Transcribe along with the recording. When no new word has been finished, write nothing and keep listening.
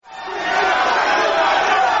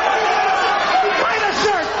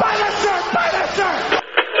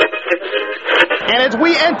as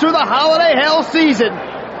we enter the Holiday Hell season.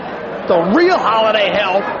 The real Holiday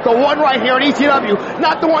Hell, the one right here at ECW,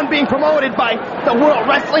 not the one being promoted by the World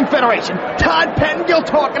Wrestling Federation. Todd Pettengill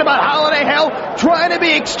talking about Holiday Hell, trying to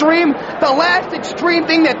be extreme. The last extreme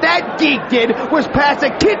thing that geek did was pass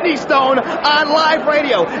a kidney stone on live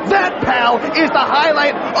radio. That, pal, is the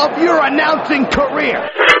highlight of your announcing career.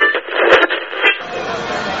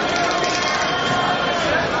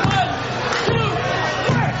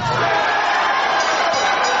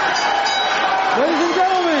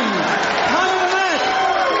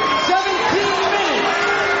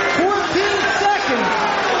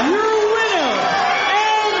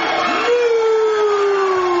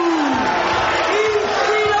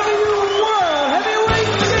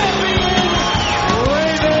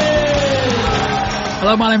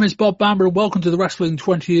 Hello, my name is Bob Bamber and welcome to the Wrestling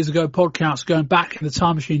 20 Years Ago podcast, going back in the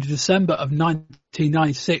time machine to December of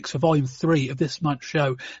 1996 for Volume 3 of this month's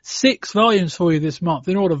show. 6 volumes for you this month.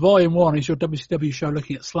 In order, Volume 1 is your WCW show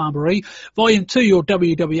looking at Slamboree. Volume 2, your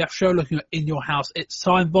WWF show looking at In Your House, It's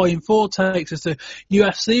Time. Volume 4 takes us to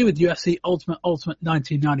UFC with UFC Ultimate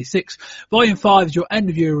 1996. Volume 5 is your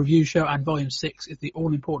end-of-year review show, and Volume 6 is the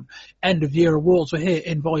all-important end-of-year awards. We're here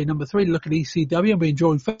in Volume number 3 to look at ECW, and we're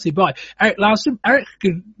joined firstly by Eric Lanston. Eric,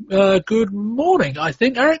 good morning, I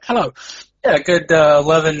think. Eric, hello. Yeah, good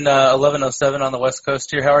 11:07 on the West Coast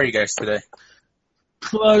here. How are you guys today?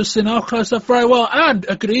 Close enough, very well. And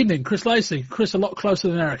a good evening, Chris Lacey. Chris, a lot closer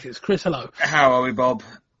than Eric is. Chris, hello. How are we, Bob?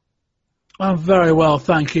 I'm very well,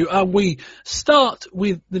 thank you. We start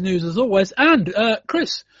with the news as always. And,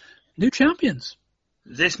 Chris, new champions.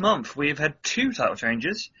 This month we've had 2 title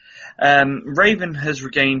changes. Raven has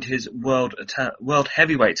regained his world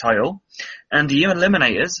heavyweight title, and the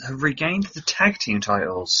Eliminators have regained the tag team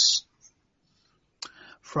titles.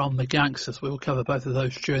 From the Gangsters. We will cover both of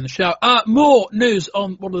those during the show. More news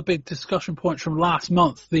on one of the big discussion points from last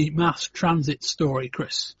month, the mass transit story,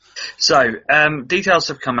 Chris. So, details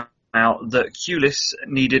have come out that Q-List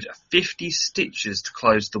needed 50 stitches to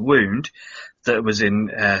close the wound that was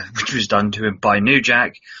which was done to him by New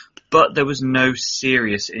Jack, but there was no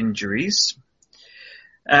serious injuries.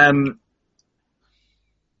 Coming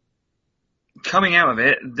out of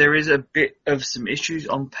it, there is a bit of some issues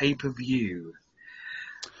on pay-per-view.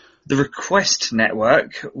 The Request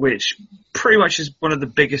Network, which pretty much is one of the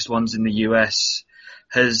biggest ones in the US,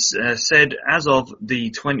 has said as of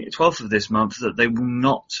the 12th of this month that they will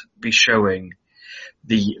not be showing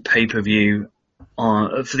the pay-per-view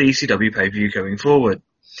for the ECW pay-per-view going forward.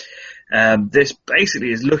 This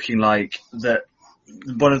basically is looking like that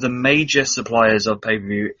one of the major suppliers of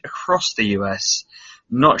pay-per-view across the US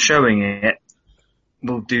not showing it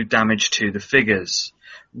will do damage to the figures.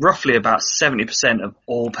 Roughly about 70% of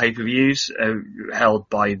all pay-per-views are held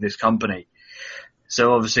by this company.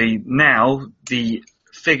 So obviously now the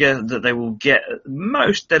figure that they will get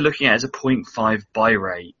most they're looking at is a 0.5 buy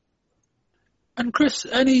rate. And Chris,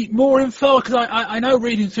 any more info? Because I know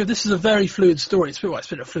reading through, this is a very fluid story. It's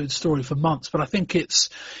been a fluid story for months, but I think it's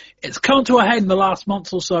come to a head in the last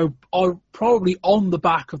month or so, probably on the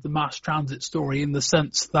back of the mass transit story, in the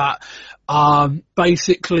sense that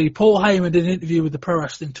basically Paul Heyman did an interview with the Pro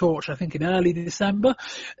Wrestling Torch, I think in early December,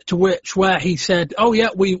 where he said, "Oh yeah,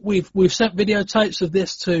 we've sent videotapes of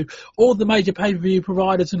this to all the major pay-per-view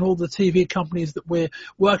providers and all the TV companies that we're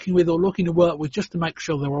working with or looking to work with, just to make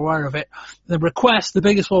sure they're aware of it." The Request, the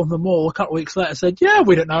biggest one of them all, a couple of weeks later said, "Yeah,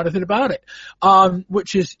 we don't know anything about it,"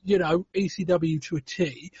 which is, ECW to a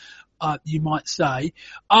T. You might say.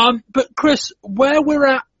 But Chris, where we're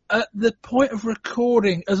at the point of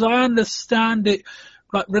recording, as I understand it,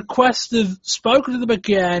 like Request have spoken to them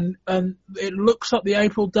again, and it looks like the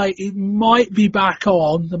April date, it might be back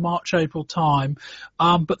on the March-April time,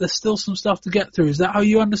 but there's still some stuff to get through. Is that how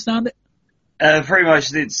you understand it? Pretty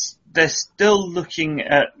much. They're still looking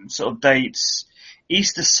at sort of dates.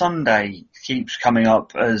 Easter Sunday keeps coming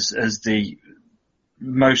up as the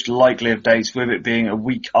most likely of dates, with it being a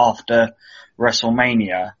week after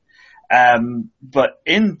WrestleMania. But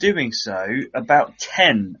in doing so, about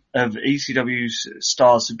 10 of ECW's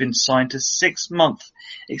stars have been signed to 6-month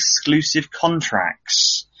exclusive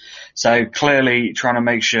contracts. So clearly trying to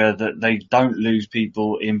make sure that they don't lose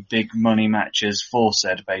people in big money matches for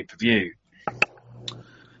said pay-per-view.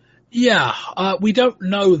 Yeah, we don't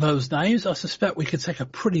know those names. I suspect we could take a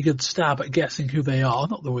pretty good stab at guessing who they are.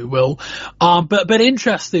 Not that we will. But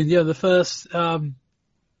interesting, the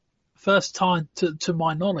first time to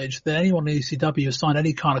my knowledge that anyone in ECW has signed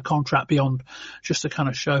any kind of contract beyond just a kind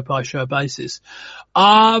of show by show basis.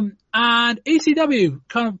 And ECW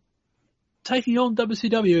kind of taking on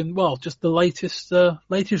WCW in, just the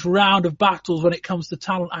latest round of battles when it comes to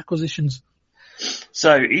talent acquisitions.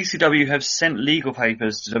 So, ECW have sent legal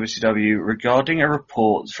papers to WCW regarding a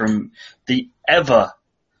report from the ever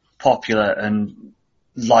popular and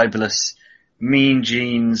libelous Mean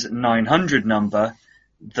Gene's 900 number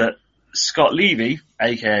that Scott Levy,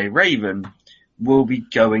 aka Raven, will be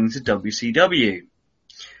going to WCW.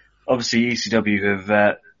 Obviously, ECW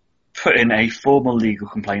have put in a formal legal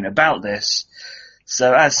complaint about this,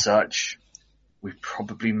 so as such, we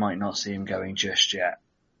probably might not see him going just yet.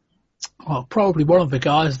 Well, probably one of the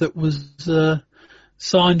guys that was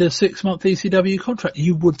signed a 6-month ECW contract.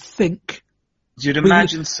 You would think. You'd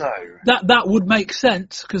imagine so. That would make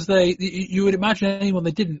sense, because you would imagine anyone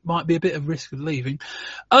they didn't might be a bit of risk of leaving.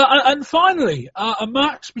 And finally, a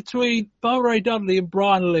match between Bubba Ray Dudley and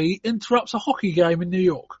Brian Lee interrupts a hockey game in New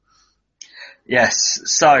York. Yes,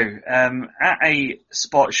 so at a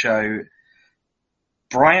spot show,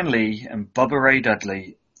 Brian Lee and Bubba Ray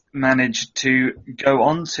Dudley managed to go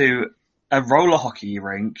onto a roller hockey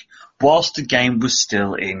rink whilst the game was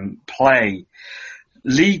still in play.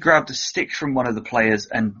 Lee grabbed a stick from one of the players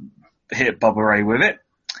and hit Bubba Ray with it.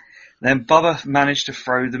 Then Bubba managed to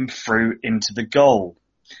throw them through into the goal.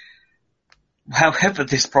 However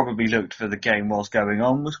this probably looked for the game whilst going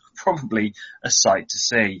on was probably a sight to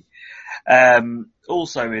see.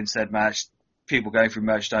 Also in said match, people going through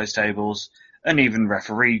merchandise tables and even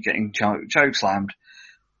referee getting choke slammed.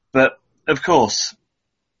 But, of course,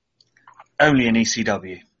 only in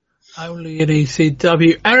ECW. Only in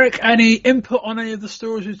ECW. Eric, any input on any of the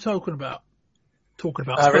stories we've spoken about?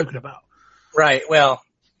 Right, well,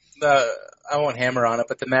 I won't hammer on it,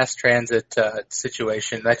 but the mass transit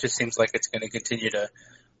situation, that just seems like it's going to continue to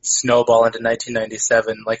snowball into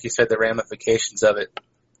 1997. Like you said, the ramifications of it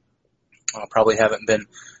probably haven't been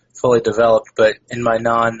fully developed, but in my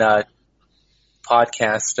non-podcast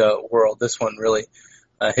world, this one really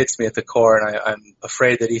hits me at the core, and I'm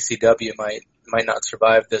afraid that ECW might not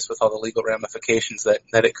survive this with all the legal ramifications that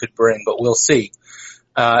it could bring, but we'll see.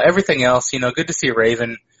 Everything else, good to see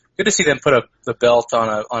Raven. Good to see them put the belt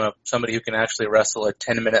on somebody who can actually wrestle a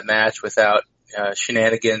 10-minute match without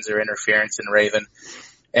shenanigans or interference in Raven.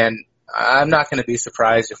 And I'm not going to be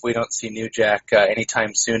surprised if we don't see New Jack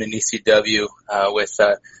anytime soon in ECW with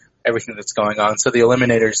everything that's going on. So the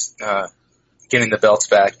Eliminators getting the belts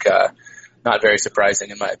back, not very surprising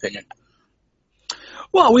in my opinion.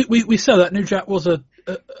 Well, we saw that New Jack was a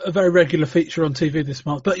very regular feature on TV this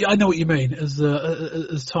month, but I know what you mean as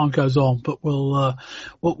time goes on. But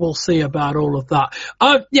we'll see about all of that.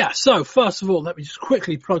 So first of all, let me just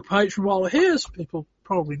quickly plug Patreon while we're here. As people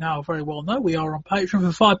probably now very well know, we are on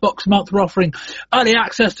Patreon for $5 a month. We're offering early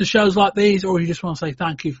access to shows like these, or if you just want to say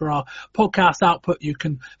thank you for our podcast output, you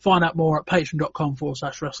can find out more at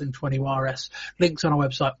patreon.com/wrestling20rs. Links on our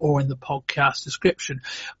website or in the podcast description.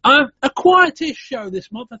 A quietish show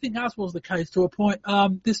this month, I think, as was the case to a point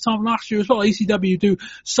this time last year as well. ECW do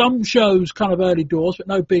some shows kind of early doors, but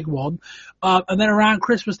no big one. And then around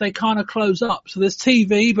Christmas, they kind of close up. So there's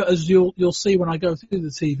TV, but as you'll see when I go through the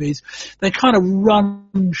TVs, they kind of run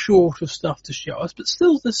short of stuff to show us. But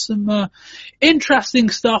still, there's some interesting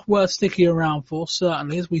stuff worth sticking around for,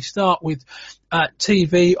 certainly, as we start with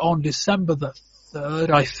TV on December the 3rd.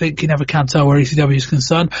 I think you never can tell where ECW is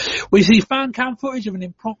concerned. We see fan cam footage of an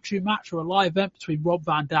impromptu match or a live event between Rob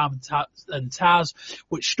Van Dam and Taz,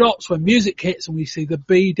 which stops when music hits and we see the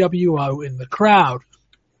BWO in the crowd.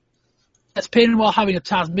 That's Pin while having a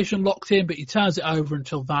Taz mission locked in, but he turns it over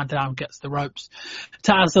until Van Dam gets the ropes.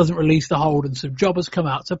 Taz doesn't release the hold and some jobbers come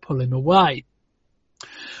out to pull him away.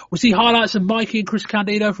 We see highlights of Mikey and Chris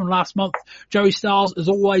Candido from last month. Joey Styles, as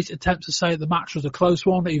always, attempts to say the match was a close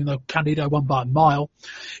one, even though Candido won by a mile.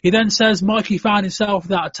 He then says Mikey found himself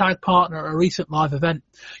without a tag partner at a recent live event.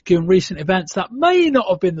 Given recent events, that may not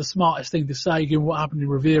have been the smartest thing to say, given what happened in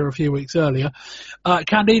Revere a few weeks earlier.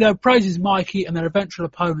 Candido praises Mikey and their eventual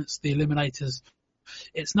opponents, the Eliminators.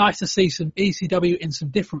 It's nice to see some ECW in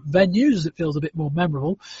some different venues, as it feels a bit more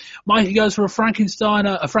memorable. Mikey goes for a Frankie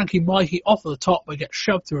Mikey off the top, but gets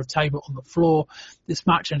shoved through a table on the floor. This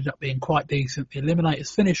match ended up being quite decent. The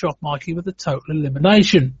Eliminators finish off Mikey with a total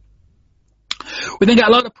elimination. We then get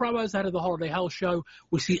a lot of promos ahead of the Holiday Hell show.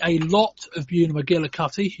 We see a lot of Buna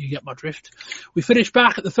McGillicuddy, you get my drift. We finish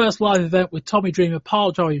back at the first live event with Tommy Dreamer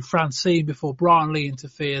pile-driving Francine before Brian Lee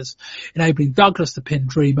interferes, enabling Douglas to pin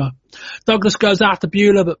Dreamer. Douglas goes after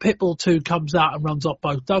Beulah, but Pitbull 2 comes out and runs off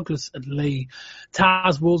both Douglas and Lee.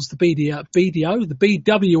 Taz warns the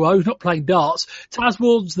BWO, not playing darts. Taz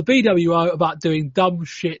warns the BWO about doing dumb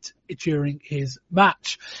shit during his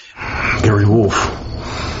match. Gary Wolf.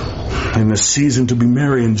 In this season to be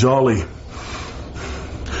merry and jolly.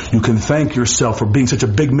 You can thank yourself for being such a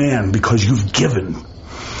big man because you've given.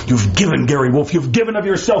 You've given, Gary Wolf. You've given of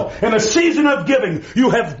yourself. In a season of giving, you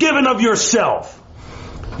have given of yourself.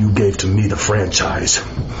 You gave to me the franchise.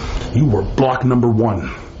 You were block number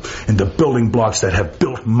 1 in the building blocks that have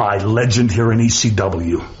built my legend here in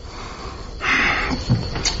ECW.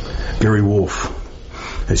 Gary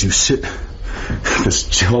Wolf, as you sit this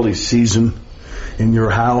jolly season in your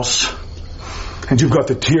house, and you've got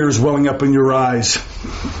the tears welling up in your eyes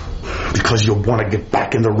because you want to get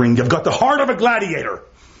back in the ring. You've got the heart of a gladiator,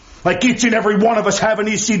 like each and every one of us have in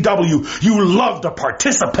ECW. You love to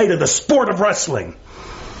participate in the sport of wrestling.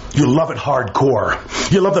 You love it hardcore.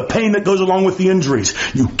 You love the pain that goes along with the injuries.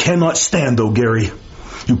 You cannot stand, though, Gary.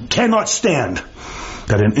 You cannot stand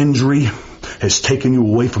that an injury has taken you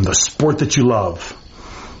away from the sport that you love.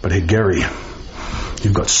 But hey, Gary,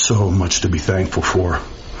 you've got so much to be thankful for.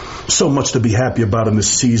 So much to be happy about in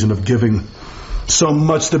this season of giving. So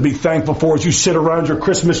much to be thankful for as you sit around your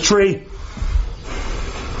Christmas tree.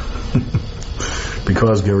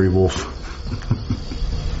 Because, Gary Wolf,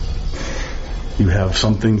 you have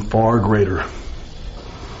something far greater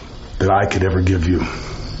than I could ever give you.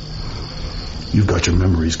 You've got your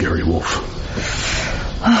memories, Gary Wolf.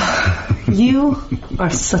 You are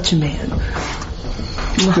such a man.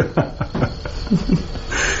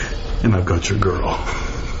 And I've got your girl.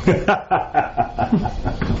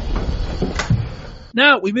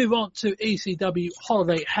 Now we move on to ECW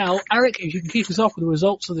Holiday Hell. Eric, if you can keep us off with the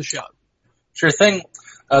results of the show. Sure thing.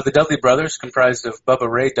 The Dudley brothers, comprised of Bubba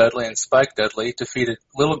Ray Dudley and Spike Dudley, defeated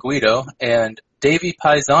Little Guido and Davey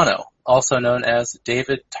Paisano, also known as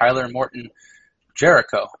David Tyler Morton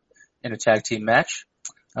Jericho, in a tag team match.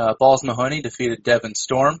 Balls Mahoney defeated Devin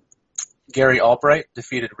Storm. Gary Albright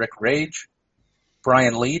defeated Rick Rage.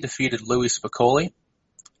 Brian Lee defeated Louis Spicoli.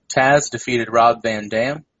 Taz defeated Rob Van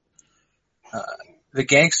Dam. The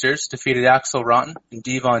Gangsters defeated Axel Rotten and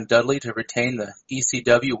Devon Dudley to retain the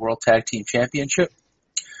ECW World Tag Team Championship.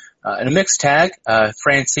 In a mixed tag,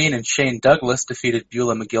 Francine and Shane Douglas defeated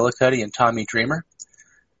Beulah McGillicuddy and Tommy Dreamer.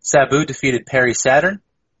 Sabu defeated Perry Saturn.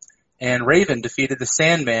 And Raven defeated the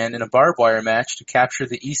Sandman in a barbed wire match to capture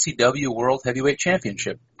the ECW World Heavyweight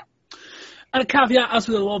Championship. And a caveat, as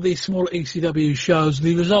with a lot of these smaller ECW shows,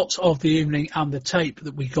 the results of the evening and the tape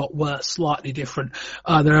that we got were slightly different.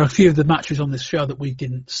 There are a few of the matches on this show that we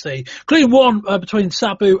didn't see, including one between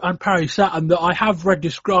Sabu and Perry Saturn that I have read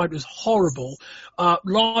described as horrible,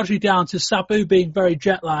 largely down to Sabu being very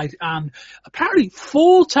jet-lagged and apparently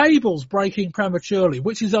 4 tables breaking prematurely,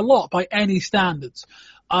 which is a lot by any standards.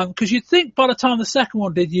 Because you'd think by the time the second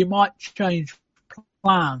one did, you might change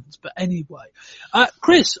plans. But anyway,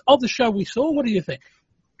 Chris, of the show we saw, what do you think?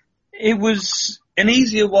 It was an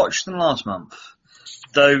easier watch than last month,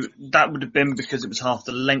 though that would have been because it was half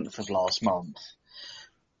the length of last month.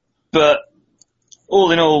 But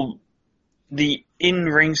all in all, the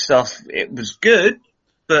in-ring stuff, it was good,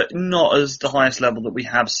 but not as the highest level that we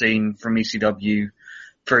have seen from ECW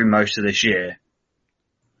through most of this year.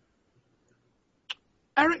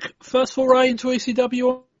 Eric, first foray into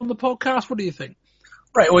ECW on the podcast, what do you think?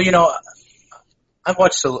 Right, well, you know, I've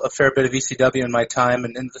watched a fair bit of ECW in my time,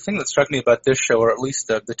 and the thing that struck me about this show, or at least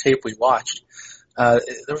the tape we watched, there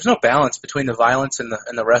was no balance between the violence and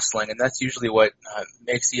the wrestling, and that's usually what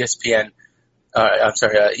makes ECW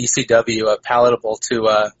palatable to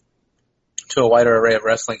a wider array of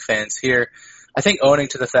wrestling fans here. I think owning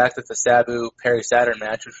to the fact that the Sabu Perry Saturn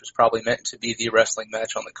match, which was probably meant to be the wrestling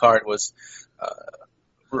match on the card, was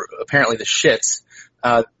apparently the shits.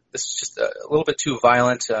 This is just a little bit too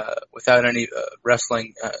violent without any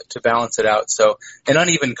wrestling to balance it out. So an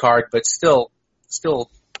uneven card, but still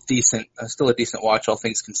decent, still a decent watch, all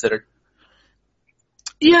things considered.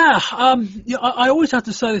 Yeah, I always have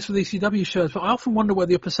to say this with ECW shows, but I often wonder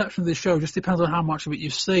whether your perception of this show just depends on how much of it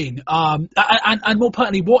you've seen, and more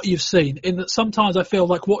pertinently, what you've seen. In that sometimes I feel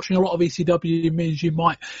like watching a lot of ECW means you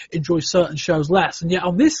might enjoy certain shows less, and yet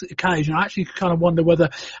on this occasion, I actually kind of wonder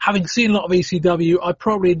whether, having seen a lot of ECW, I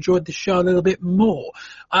probably enjoyed the show a little bit more.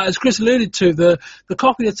 As Chris alluded to, the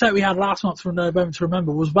copy of the tape we had last month from November to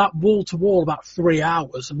Remember was about wall to wall, about 3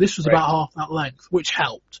 hours, and this was about half that length, which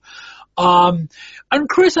helped. And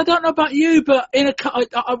Chris, I don't know about you, but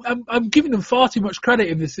I'm giving them far too much credit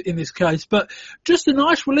in this case, but just a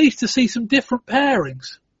nice relief to see some different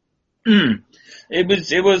pairings.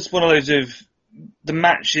 It was one of those of the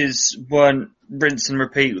matches weren't rinse and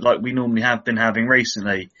repeat like we normally have been having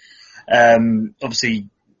recently. Obviously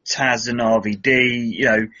Taz and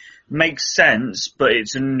RVD, makes sense, but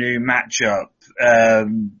it's a new matchup.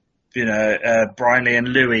 Brian Lee and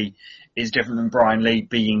Louis is different than Brian Lee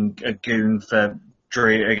being a goon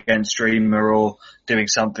against Dreamer or doing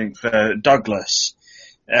something for Douglas.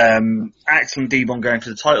 Axel and D-Von going for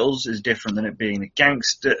the titles is different than it being the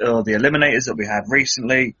Gangster or the Eliminators that we had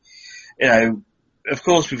recently. You know, of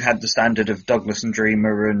course, we've had the standard of Douglas and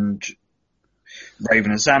Dreamer and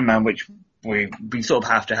Raven and Sandman, which we sort of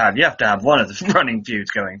have to have. You have to have one of the running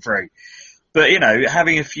feuds going through. But, you know,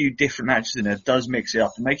 having a few different matches in there does mix it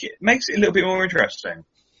up and makes it a little bit more interesting.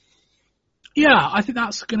 Yeah, I think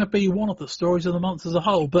that's going to be one of the stories of the month as a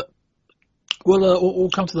whole, but we'll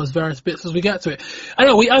come to those various bits as we get to it.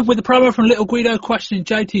 Anyway, we open with a promo from Little Guido questioning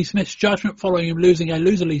JT Smith's judgment following him losing a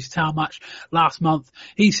loser-lease town match last month.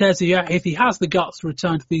 He says if he has the guts to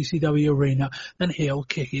return to the ECW arena, then he'll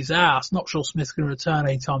kick his ass. Not sure Smith's going to return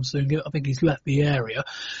anytime soon. I think he's left the area.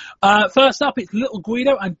 First up, it's Little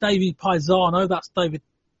Guido and David Paisano. That's David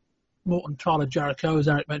Morton, Tyler Jericho, as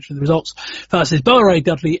Eric mentioned the results, versus Bubba Ray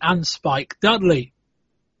Dudley and Spike Dudley.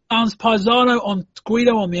 And Paisano on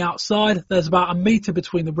Guido on the outside. There's about a metre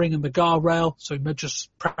between the ring and the guardrail, so he just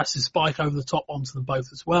presses Spike over the top onto them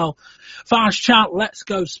both as well. Fans chant, "Let's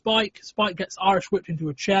go Spike." Spike gets Irish whipped into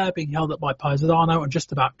a chair, being held up by Paisano, and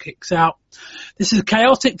just about kicks out. This is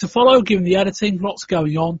chaotic to follow, given the editing, lots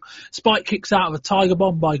going on. Spike kicks out of a Tiger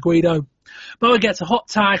Bomb by Guido. Bubba gets a hot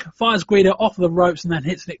tag, fires Guido off of the ropes and then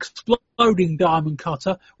hits an exploding diamond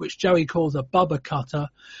cutter, which Joey calls a Bubba cutter.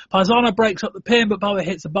 Paisano breaks up the pin, but Bubba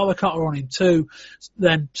hits a Bubba cutter on him too.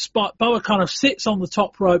 Then Bubba kind of sits on the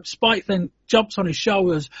top rope. Spike then jumps on his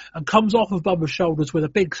shoulders and comes off of Bubba's shoulders with a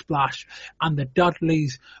big splash, and the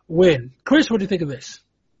Dudleys win. Chris, what do you think of this?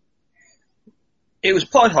 It was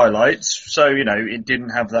pod highlights, so, you know, it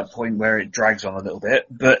didn't have that point where it drags on a little bit,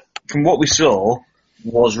 but from what we saw,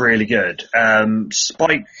 was really good.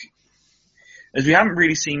 Spike, as we haven't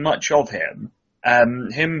really seen much of him,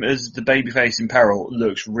 him as the babyface in peril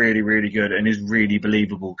looks really, really good and is really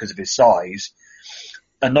believable because of his size.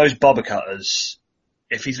 And those Bubba cutters,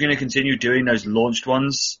 if he's going to continue doing those launched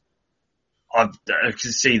ones, I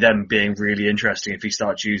can see them being really interesting. If he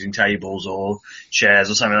starts using tables or chairs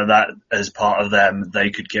or something like that as part of them, they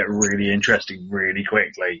could get really interesting really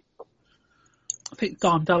quickly. I think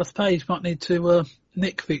Dallas Page might need to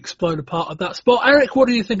nick the exploder part of that spot. Eric, what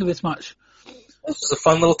do you think of this match? This was a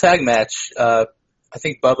fun little tag match. I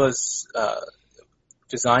think Bubba's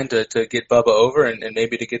designed to get Bubba over and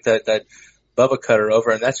maybe to get that Bubba cutter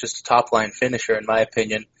over, and that's just a top-line finisher in my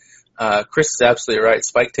opinion. Chris is absolutely right.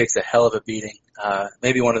 Spike takes a hell of a beating.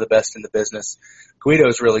 Maybe one of the best in the business.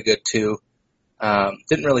 Guido's really good too.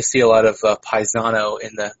 Didn't really see a lot of Paisano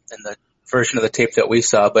in the version of the tape that we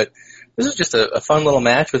saw, but this is just a fun little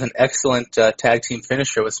match with an excellent tag team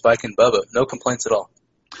finisher with Spike and Bubba. No complaints at all.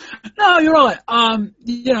 No, you're right. In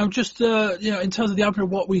terms of the opener,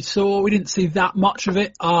 what we saw, we didn't see that much of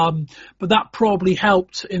it. But that probably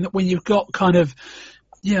helped in that when you've got kind of,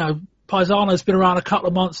 Paisano's been around a couple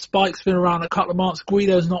of months, Spike's been around a couple of months,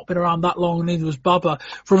 Guido's not been around that long, and neither was Bubba.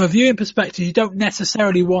 From a viewing perspective, you don't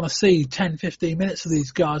necessarily want to see 10, 15 minutes of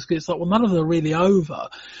these guys, because it's like, well, none of them are really over.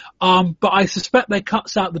 But I suspect they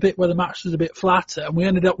cuts out the bit where the match was a bit flatter, and we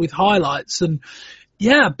ended up with highlights. And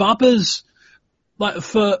yeah, Bubba's, like,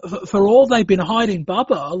 for all they've been hiding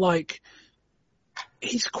Bubba, like,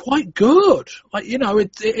 he's quite good. Like,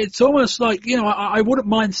 it's almost like, I wouldn't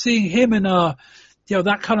mind seeing him in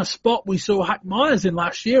that kind of spot we saw Hack Myers in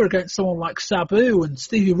last year against someone like Sabu and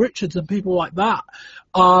Stevie Richards and people like that.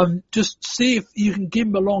 Just see if you can give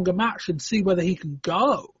him a longer match and see whether he can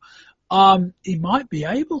go. He might be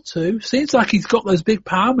able to. Seems like he's got those big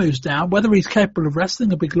power moves down. Whether he's capable of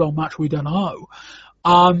wrestling a big long match, we don't know.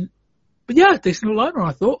 But yeah, decent little opener,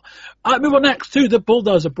 I thought. Move on next to the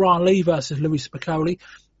Bulldozer, Brian Lee versus Louis Spiccoli.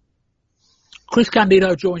 Chris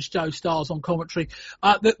Candido joins Joe Styles on commentary.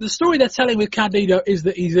 The story they're telling with Candido is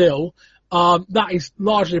that he's ill. That is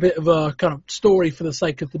largely a bit of a kind of story for the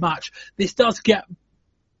sake of the match. This does get,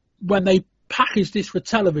 when they package this for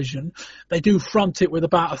television, they do front it with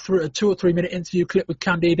about a 2 or 3 minute interview clip with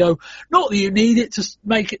Candido. Not that you need it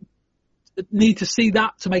to need to see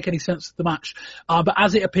that to make any sense of the match. But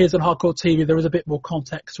as it appears on Hardcore TV, there is a bit more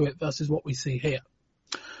context to it versus what we see here.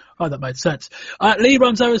 Oh, that made sense. Lee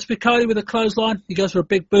runs over Spiccoli with a clothesline. He goes for a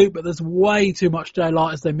big boot, but there's way too much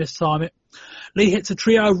daylight as they mistime it. Lee hits a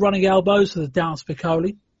trio of running elbows to the down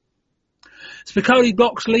Spiccoli. Spiccoli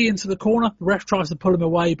blocks Lee into the corner. The ref tries to pull him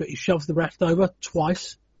away, but he shoves the ref over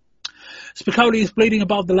twice. Spiccoli is bleeding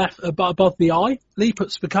above the eye. Lee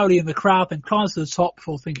puts Spiccoli in the crowd, then climbs to the top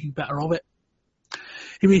before thinking better of it.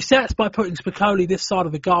 He resets by putting Spiccoli this side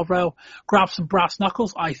of the guardrail, grabs some brass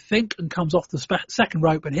knuckles, I think, and comes off the second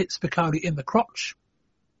rope and hits Spiccoli in the crotch.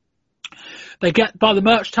 They get by the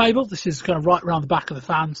merch table. This is kind of right around the back of the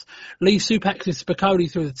fans. Lee suplexes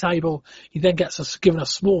Spiccoli through the table. He then gets given a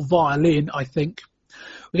small violin, I think.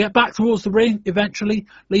 We get back towards the ring eventually.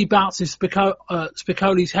 Lee bounces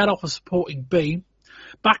Spicoli's head off a supporting beam.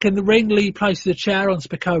 Back in the ring, Lee places a chair on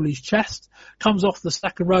Spicoli's chest. Comes off the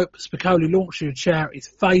second rope. Spicoli launches a chair at his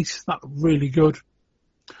face. That looked really good.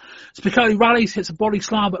 Spicoli rallies, hits a body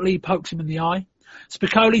slam, but Lee pokes him in the eye.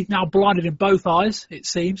 Spicoli, now blinded in both eyes, it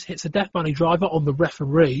seems, hits a Death Valley driver on the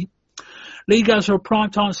referee. Lee goes for a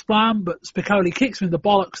primetime slam, but Spicoli kicks him in the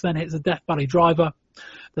bollocks, then hits a Death Valley driver.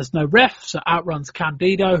 There's no ref, so outruns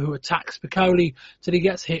Candido, who attacks Spicoli till he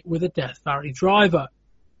gets hit with a Death Valley driver.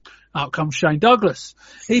 Out comes Shane Douglas.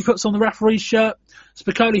 He puts on the referee's shirt.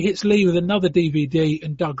 Spicoli hits Lee with another DVD,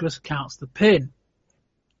 and Douglas counts the pin.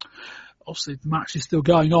 Obviously, the match is still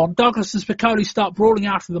going on. Douglas and Spicoli start brawling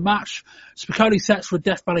after the match. Spicoli sets for a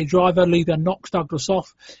Death Valley driver. Lee then knocks Douglas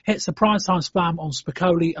off, hits the primetime slam on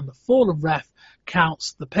Spicoli, and the fallen ref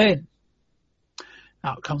counts the pin.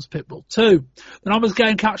 Out comes Pitbull 2. The numbers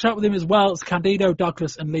game catch up with him as well as Candido,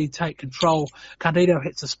 Douglas, and Lee take control. Candido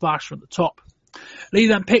hits a splash from the top. Lee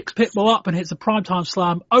then picks Pitbull up and hits a primetime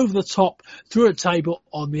slam over the top through a table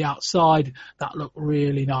on the outside. That looked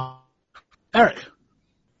really nice. Eric?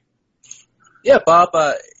 Yeah, Bob,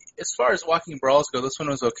 as far as walking brawls go, this one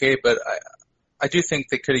was okay, but I do think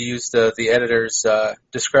they could have used the editor's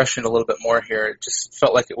discretion a little bit more here. It just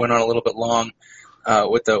felt like it went on a little bit long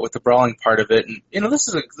with the brawling part of it. And, you know, this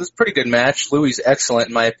is a pretty good match. Louis is excellent,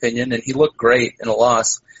 in my opinion, and he looked great in a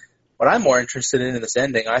loss. What I'm more interested in this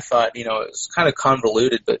ending, I thought, you know, it was kind of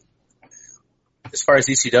convoluted, but as far as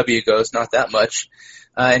ECW goes, not that much.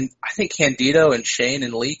 And I think Candido and Shane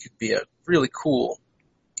and Lee could be a really cool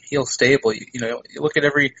heel stable. You know, you look at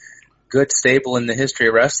every good stable in the history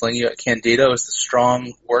of wrestling. You got Candido as the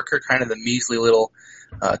strong worker, kind of the measly little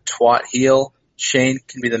twat heel. Shane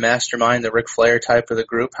can be the mastermind, the Ric Flair type of the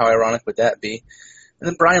group. How ironic would that be? And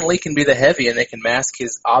then Brian Lee can be the heavy, and they can mask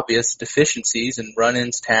his obvious deficiencies and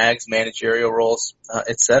run-ins, tags, managerial roles,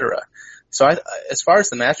 etc. So as far as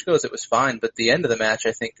the match goes, it was fine, but the end of the match,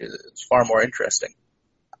 I think, is far more interesting.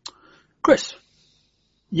 Chris?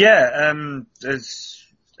 Yeah, as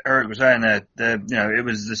Eric was saying there, you know, it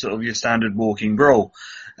was the sort of your standard walking brawl.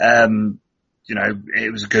 You know,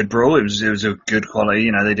 it was a good brawl. It was a good quality.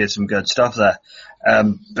 You know, they did some good stuff there.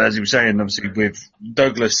 But as he was saying, obviously with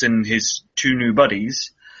Douglas and his two new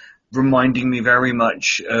buddies, reminding me very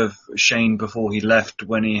much of Shane before he left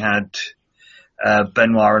when he had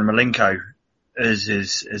Benoit and Malenko as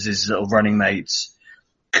his little running mates.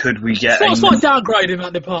 Could we get? It's like downgrade in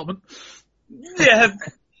that department. Yeah,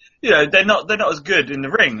 you know, they're not as good in the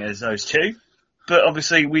ring as those two, but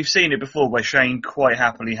obviously we've seen it before where Shane quite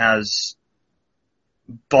happily has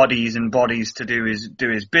bodies and bodies to do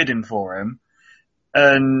his bidding for him,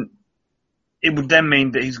 and it would then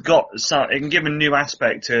mean that he's got it can give a new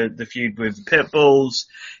aspect to the feud with Pitbulls.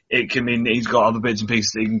 It can mean that he's got other bits and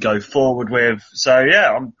pieces that he can go forward with. So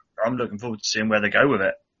yeah, I'm looking forward to seeing where they go with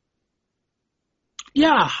it.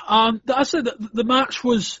 Yeah, I said that the match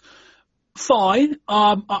was fine.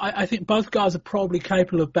 I think both guys are probably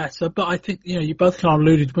capable of better, but I think, you know, you both kind of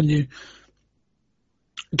alluded when you,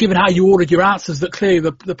 given how you ordered your answers, that clearly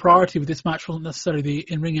the priority with this match wasn't necessarily the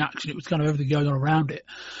in-ring action, it was kind of everything going on around it.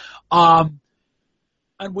 And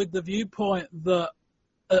with the viewpoint that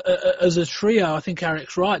as a trio, I think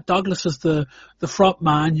Eric's right. Douglas is the front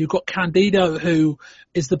man. You've got Candido, who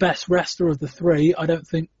is the best wrestler of the three. I don't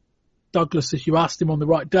think Douglas, if you asked him on the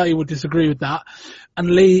right day, would disagree with that.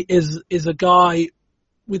 And Lee is a guy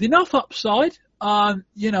with enough upside.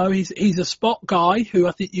 You know, he's a spot guy who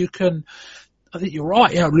I think you're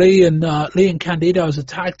right. You know, Lee and Candido as a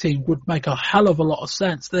tag team would make a hell of a lot of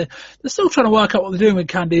sense. They're still trying to work out what they're doing with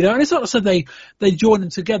Candido, and it's not to say they join them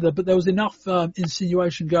together, but there was enough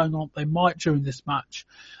insinuation going on they might during this match.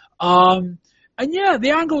 And yeah, the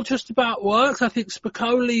angle just about works. I think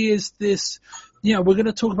Spicoli is this. You know, we're going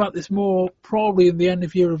to talk about this more probably in the end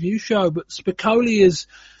of year review show, but Spicoli is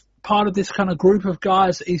part of this kind of group of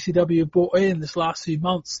guys that ECW brought in this last few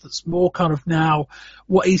months that's more kind of now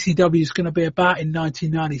what ECW is going to be about in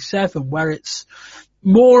 1997, where it's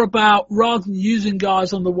more about, rather than using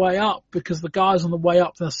guys on the way up, because the guys on the way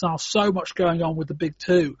up, there's now so much going on with the big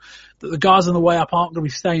two, that the guys on the way up aren't going to be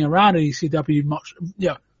staying around at ECW much, you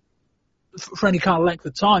know, for any kind of length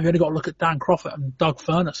of time. You only got to look at Dan Croffett and Doug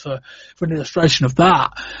Furness for an illustration of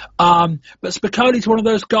that. But Spicoli's one of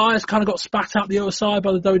those guys, kind of got spat out the other side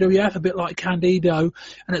by the WWF, a bit like Candido.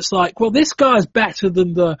 And it's like, well, this guy's better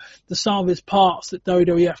than the sum of his parts that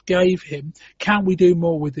WWF gave him. Can we do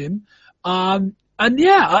more with him? And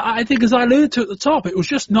yeah, I think as I alluded to at the top, it was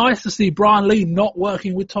just nice to see Brian Lee not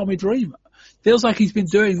working with Tommy Dreamer. Feels like he's been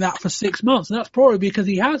doing that for 6 months, and that's probably because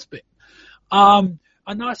he has been.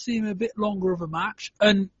 I'd like to see him a bit longer of a match.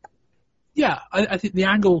 And yeah, I think the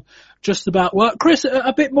angle just about worked. Chris,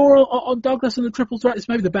 a bit more on Douglas and the triple threat. It's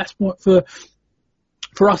maybe the best point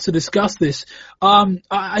for us to discuss this.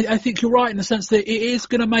 I think you're right in the sense that it is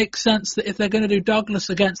going to make sense that if they're going to do Douglas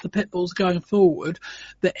against the Pitbulls going forward,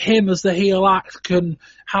 that him as the heel act can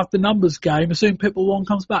have the numbers game as soon as Pitbull 1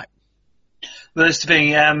 comes back. Well, that's the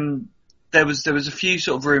thing. There was a few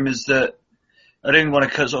sort of rumours that I didn't want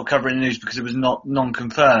to sort of cover in the news because it was not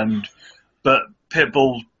non-confirmed, but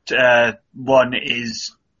Pitbull 1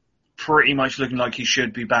 is pretty much looking like he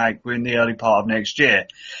should be back in the early part of next year.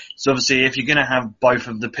 So obviously, if you're going to have both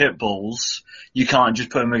of the Pitbulls, you can't just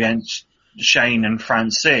put them against Shane and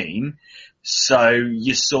Francine. So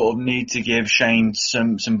you sort of need to give Shane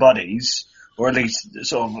some buddies, or at least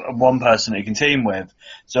sort of one person that he can team with.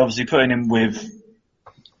 So obviously, putting him with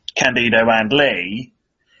Candido and Lee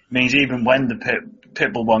means even when the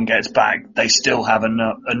Pitbull 1 gets back, they still have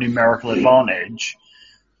a numerical advantage.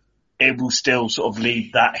 It will still sort of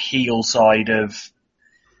lead that heel side of,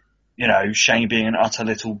 Shane being an utter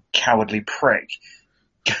little cowardly prick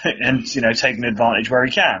and, taking advantage where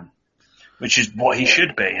he can, which is what he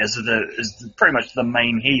should be as pretty much the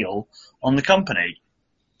main heel on the company.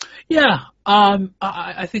 Yeah,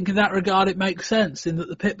 I think in that regard it makes sense in that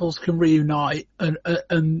the Pitbulls can reunite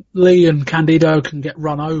and Lee and Candido can get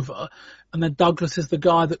run over, and then Douglas is the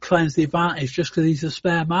guy that claims the advantage just because he's a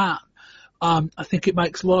spare man. I think it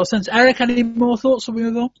makes a lot of sense. Eric, any more thoughts before we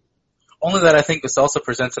move on? Only that I think this also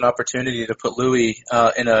presents an opportunity to put Louis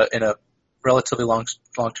in a relatively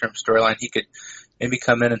long-term storyline. He could maybe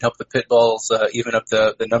come in and help the Pitbulls even up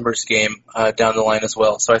the numbers game down the line as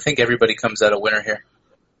well. So I think everybody comes out a winner here.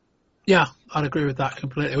 Yeah, I'd agree with that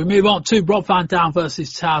completely. We move on to Rob Van Dam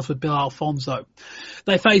versus Taz with Bill Alfonso.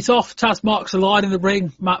 They face off. Taz marks a line in the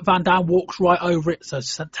ring. Matt Van Dam walks right over it, so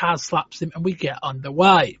Taz slaps him, and we get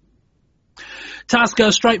underway. Taz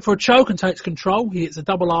goes straight for a choke and takes control. He hits a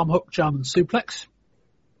double arm hook German suplex.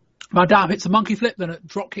 Van Dam hits a monkey flip, then a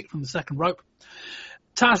drop kick from the second rope.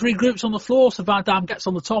 Taz regroups on the floor, so Van Dam gets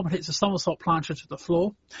on the top and hits a somersault plancher to the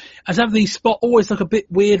floor. As ever, these spots always look a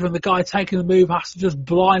bit weird when the guy taking the move has to just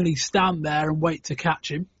blindly stand there and wait to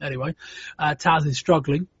catch him. Anyway, Taz is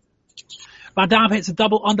struggling. Van Dam hits a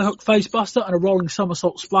double underhook facebuster and a rolling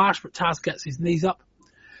somersault splash, but Taz gets his knees up.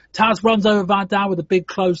 Taz runs over Van Dam with a big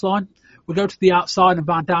clothesline. We go to the outside and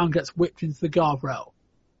Van Dam gets whipped into the guardrail.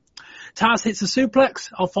 Taz hits a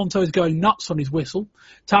suplex. Alfonso is going nuts on his whistle.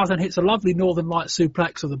 Taz then hits a lovely Northern Light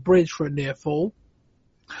suplex of the bridge for a near fall.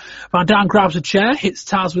 Van Dam grabs a chair, hits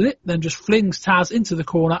Taz with it, then just flings Taz into the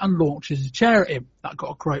corner and launches a chair at him. That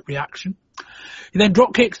got a great reaction. He then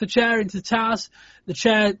drop kicks the chair into Taz. The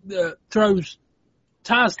chair throws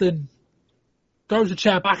Taz, then throws the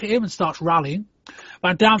chair back at him and starts rallying.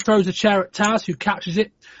 Van Dam throws a chair at Taz, who catches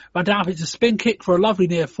it. Van Dam hits a spin kick for a lovely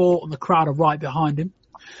near fall, and the crowd are right behind him.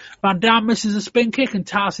 Van Dam misses a spin kick, and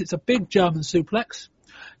Taz hits a big German suplex.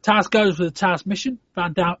 Taz goes for the Taz mission.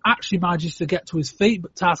 Van Dam actually manages to get to his feet,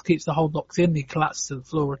 but Taz keeps the hold locked in, and he collapses to the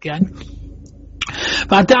floor again.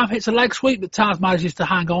 Van Dam hits a leg sweep, but Taz manages to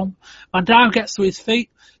hang on. Van Dam gets to his feet,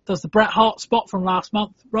 does the Bret Hart spot from last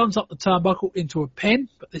month, runs up the turnbuckle into a pin,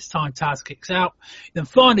 but this time Taz kicks out. He then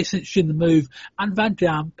finally cinches in the move, and Van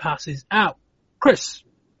Dam passes out. Chris?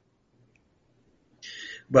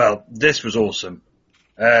 Well, this was awesome.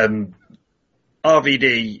 RVD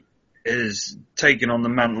is taking on the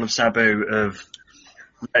mantle of Sabu of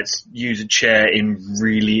let's use a chair in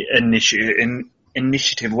really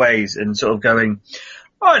initiative ways and sort of going,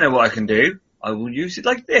 I know what I can do. I will use it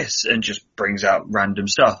like this, and just brings out random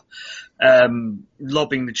stuff.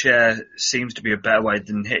 Lobbing the chair seems to be a better way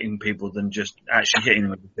than hitting people than just actually hitting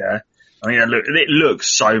them with the chair. I mean, it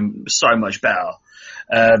looks so much better.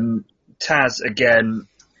 Taz, again,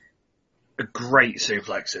 great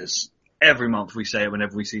suplexes. Every month we say it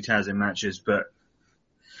whenever we see Taz in matches, but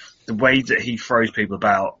the way that he throws people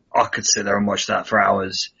about, I could sit there and watch that for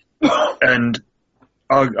hours. And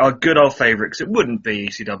our good old favourite, because it wouldn't be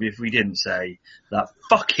ECW if we didn't say that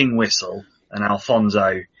fucking whistle and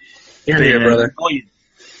Alfonso being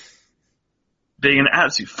an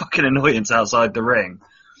absolute fucking annoyance outside the ring.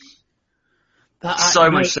 So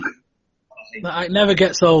much so. That never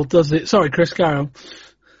gets old, does it? Sorry, Chris, carry on.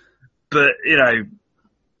 But,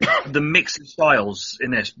 the mix of styles in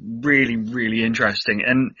this really, really interesting.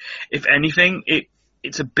 And if anything,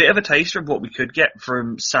 it's a bit of a taster of what we could get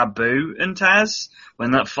from Sabu and Taz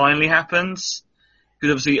when that finally happens.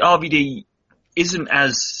 Because obviously RVD isn't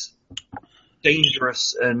as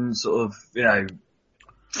dangerous and sort of,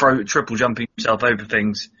 triple jumping himself over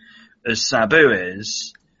things as Sabu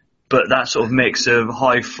is. But that sort of mix of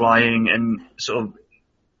high flying and sort of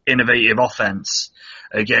innovative offense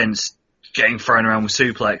against getting thrown around with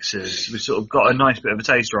suplexes. We've sort of got a nice bit of a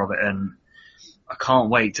taster of it, and I can't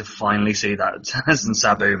wait to finally see that Taz and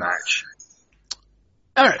Sabu match.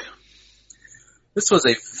 Eric? This was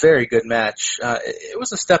a very good match. It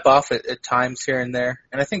was a step off at times here and there,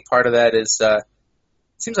 and I think part of that is it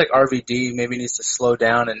seems like RVD maybe needs to slow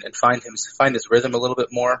down and find his rhythm a little bit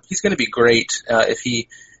more. He's going to be great if he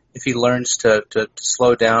learns to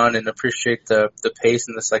slow down and appreciate the pace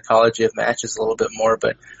and the psychology of matches a little bit more,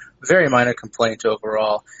 but very minor complaint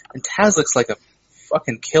overall. And Taz looks like a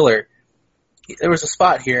fucking killer. There was a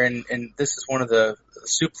spot here, and this is one of the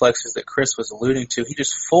suplexes that Chris was alluding to. He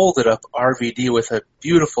just folded up RVD with a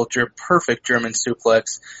beautiful, perfect German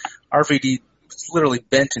suplex. RVD was literally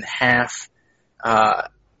bent in half.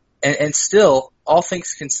 And still, all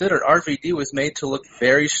things considered, RVD was made to look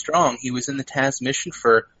very strong. He was in the Taz mission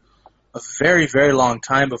for a very, very long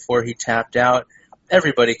time before he tapped out.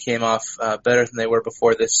 Everybody came off better than they were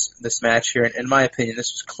before this match here. And in my opinion,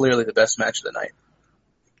 this was clearly the best match of the night.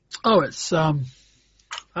 Oh, it's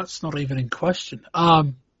that's not even in question.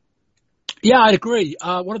 Yeah, I'd agree.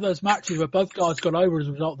 One of those matches where both guys got over as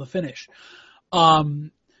a result of the finish.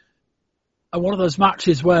 And one of those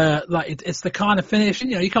matches where it's the kind of finish,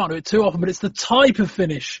 you can't do it too often, but it's the type of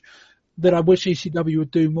finish that I wish ECW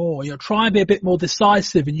would do more. Try and be a bit more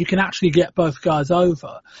decisive, and you can actually get both guys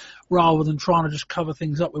over rather than trying to just cover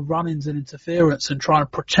things up with run-ins and interference and trying to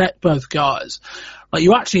protect both guys.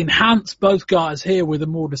 You actually enhance both guys here with a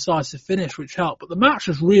more decisive finish, which helped. But the match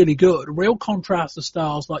was really good. A real contrast of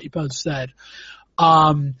styles, like you both said.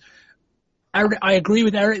 I agree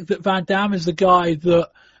with Eric that Van Dam is the guy that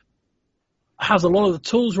has a lot of the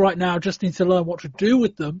tools right now, just needs to learn what to do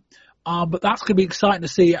with them. But that's going to be exciting to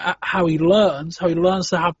see how he learns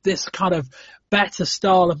to have this kind of better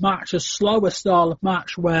style of match, a slower style of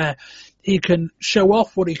match where he can show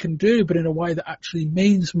off what he can do, but in a way that actually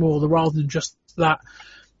means more rather than just that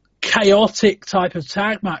chaotic type of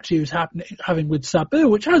tag match he was having with Sabu,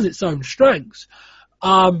 which has its own strengths.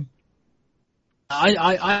 I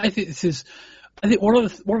think this is. I think one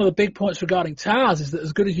of the big points regarding Taz is that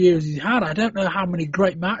as good a year as he's had, I don't know how many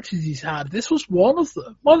great matches he's had. This was one of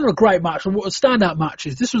them. One of the great matches, one of the standout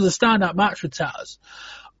matches. This was a standout match for Taz.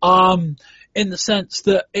 In the sense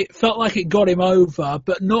that it felt like it got him over,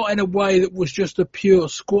 but not in a way that was just a pure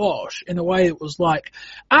squash, in a way that was like,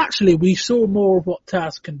 actually, we saw more of what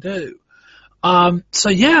Taz can do. So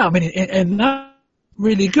yeah, I mean, and that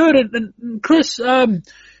really good. And Chris,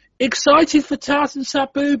 excited for Taz and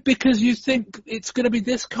Sabu because you think it's going to be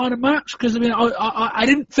this kind of match? Because, I mean, I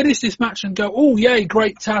didn't finish this match and go, oh, yay,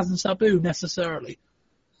 great Taz and Sabu, necessarily.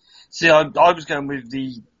 See, I was going with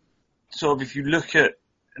the sort of, if you look at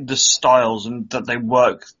the styles and that they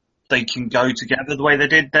work, they can go together the way they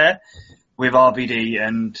did there with RVD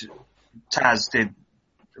and Taz did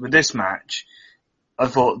with this match. I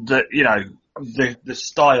thought that, the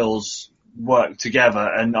styles work together,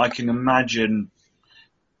 and I can imagine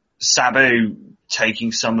Sabu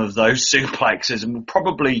taking some of those suplexes and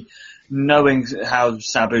probably knowing how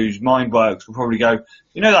Sabu's mind works will probably go,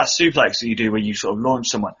 that suplex that you do where you sort of launch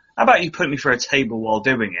someone, how about you put me through a table while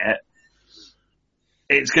doing it?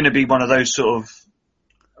 It's going to be one of those sort of,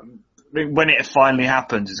 when it finally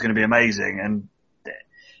happens, it's going to be amazing. And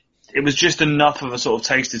it was just enough of a sort of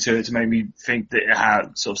taster to it to make me think that it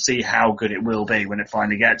had, sort of see how good it will be when it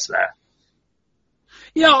finally gets there.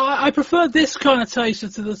 Yeah, I prefer this kind of taster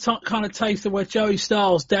to the kind of taster where Joey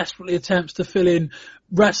Styles desperately attempts to fill in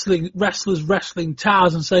wrestlers wrestling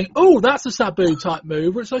Taz and saying, oh, that's a Sabu type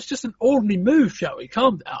move, where it's just an ordinary move, Joey,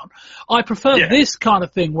 calm down. I prefer this kind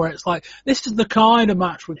of thing where it's like, this is the kind of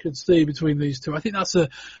match we could see between these two. I think that's a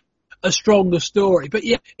stronger story. But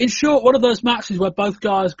yeah, in short, one of those matches where both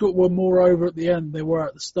guys were more over at the end than they were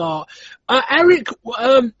at the start. Eric,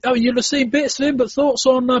 you'll have seen bits of him, but thoughts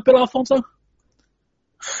on Bill Alfonso?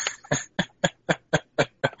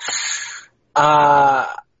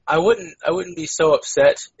 I wouldn't be so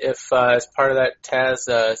upset if as part of that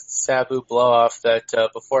Taz Sabu blow off that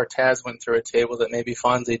before Taz went through a table that maybe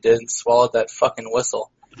Fonzie did and swallowed that fucking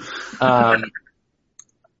whistle. I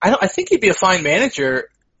think he'd be a fine manager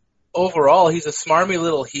overall. He's a smarmy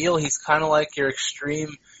little heel. He's kind of like your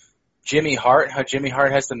extreme Jimmy Hart. How Jimmy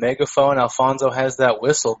Hart has the megaphone, Alfonso has that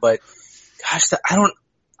whistle. But gosh,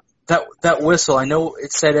 that whistle, I know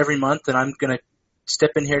it's said every month, and I'm going to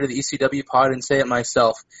step in here to the ECW pod and say it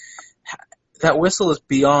myself. That whistle is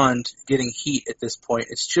beyond getting heat at this point.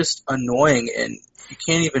 It's just annoying, and you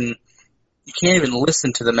can't even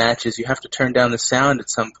listen to the matches. You have to turn down the sound at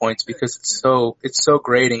some points because it's so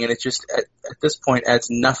grating, and it just at this point adds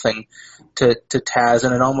nothing to Taz,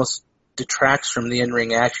 and it almost detracts from the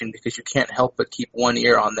in-ring action because you can't help but keep one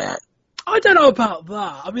ear on that. I don't know about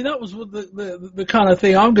that. I mean, that was the kind of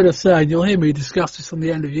thing I'm going to say, and you'll hear me discuss this on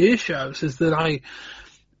the end of year shows, is that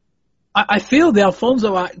I feel the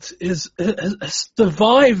Alfonso act has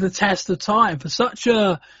survived the test of time for such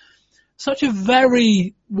a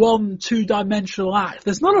very two-dimensional act.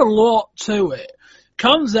 There's not a lot to it.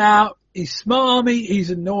 Comes out, he's smarmy, he's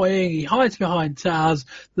annoying, he hides behind Taz,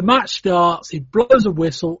 the match starts, he blows a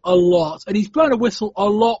whistle a lot, and he's blown a whistle a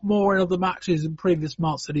lot more in other matches in previous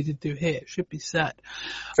months than he did do here, it should be said.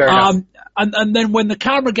 Fair enough. And then when the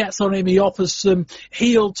camera gets on him, he offers some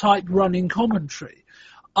heel-type running commentary.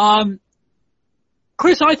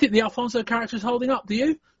 Chris, I think the Alfonso character is holding up, do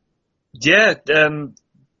you? Yeah, the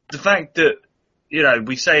fact that,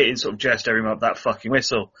 we say it in sort of jest every month, that fucking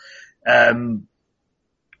whistle,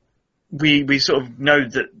 we sort of know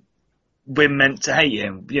that we're meant to hate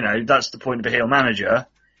him. That's the point of a heel manager.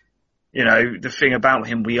 The thing about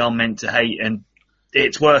him, we are meant to hate, and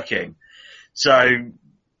it's working. So,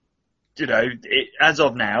 as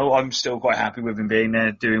of now, I'm still quite happy with him being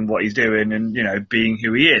there, doing what he's doing, and, being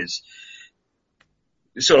who he is.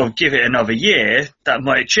 Sort of give it another year, that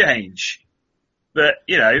might change. But,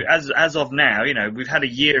 as of now, we've had a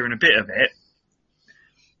year and a bit of it,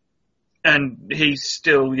 and he's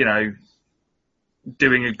still,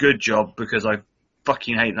 doing a good job because I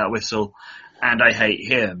fucking hate that whistle and I hate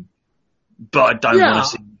him. But I don't want to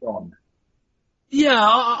see him gone. Yeah,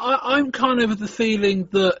 I'm kind of of the feeling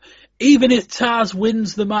that even if Taz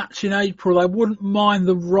wins the match in April, I wouldn't mind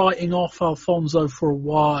them writing off Alfonso for a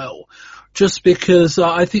while. Just because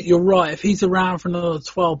I think you're right. If he's around for another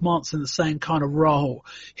 12 months in the same kind of role,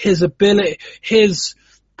 his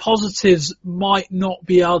positives might not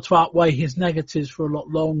be able to outweigh his negatives for a lot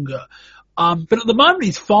longer. But at the moment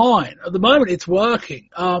he's fine. At the moment it's working.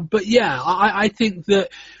 But yeah, I think that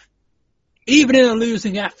even in a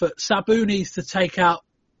losing effort, Sabu needs to take out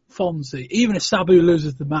Fonzie. Even if Sabu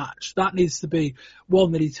loses the match, that needs to be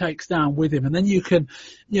one that he takes down with him. And then you can,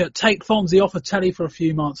 take Fonzie off of telly for a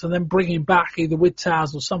few months and then bring him back either with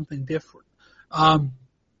Taz or something different. I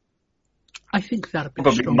think that'd be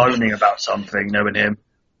probably moaning about something, knowing him.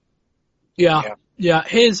 Yeah.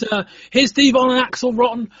 Here's Devon and Axel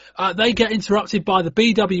Rotten. They get interrupted by the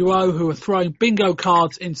BWO, who are throwing bingo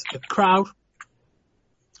cards into the crowd.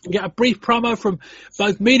 We get a brief promo from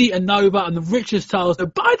both Meaty and Nova, and the Richards tells them,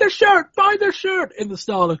 buy the shirt, in the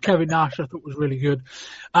style of Kevin Nash. I thought was really good.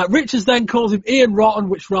 Richards then calls him Ian Rotten,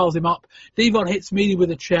 which riles him up. Devon hits Meaty with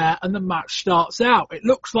a chair, and the match starts out. It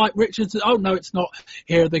looks like Richards, oh no, it's not.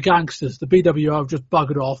 Here are the Gangsters. The BWO have just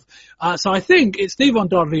buggered off. So I think it's Devon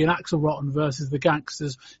Dudley and Axel Rotten versus the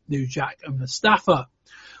Gangsters, New Jack and Mustafa.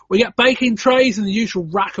 We get baking trays and the usual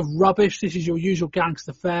rack of rubbish. This is your usual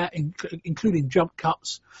gangster fare, including jump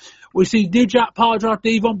cuts. We see New Jack pile-drive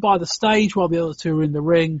Devon by the stage while the other two are in the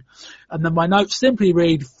ring. And then my notes simply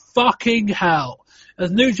read, fucking hell.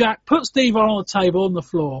 As New Jack puts Devon on the table on the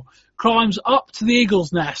floor, climbs up to the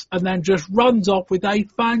eagle's nest, and then just runs off with a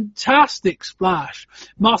fantastic splash.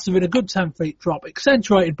 Must have been a good 10-feet drop,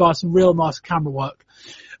 accentuated by some real nice camera work.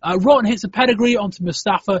 Rotten hits a pedigree onto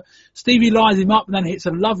Mustafa. Stevie lines him up and then hits a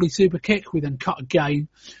lovely super kick. We then cut again.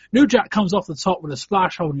 New Jack comes off the top with a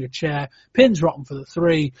splash holding a chair, pins Rotten for the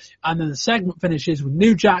 3, and then the segment finishes with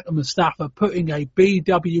New Jack and Mustafa putting a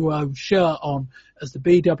BWO shirt on as the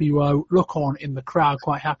BWO look on in the crowd,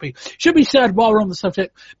 quite happy. Should be said, while we're on the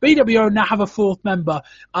subject, BWO now have a fourth member.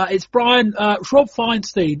 It's Rob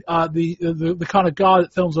Feinstein, the kind of guy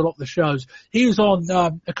that films a lot of the shows. He was on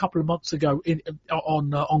a couple of months ago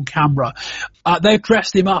on camera. They've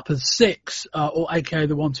dressed him up as 6, or aka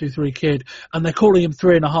the 1, 2, 3 kid, and they're calling him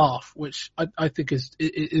 3.5, which I think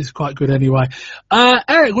is quite good anyway.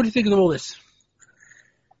 Eric, what do you think of all this?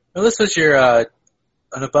 Well, this was your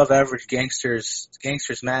an above-average gangsters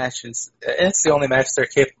match, and it's the only match they're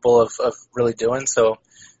capable of really doing, so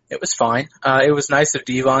it was fine. It was nice of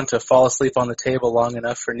Devon to fall asleep on the table long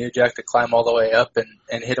enough for New Jack to climb all the way up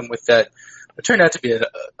and hit him with that. It turned out to be a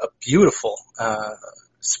beautiful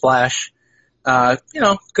splash.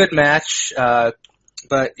 Good match,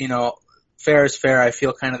 but, fair is fair. I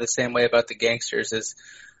feel kind of the same way about the gangsters as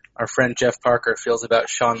our friend Jeff Parker feels about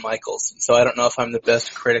Shawn Michaels, so I don't know if I'm the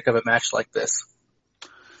best critic of a match like this.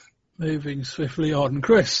 Moving swiftly on.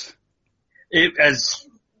 Chris? As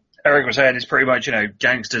Eric was saying, it's pretty much,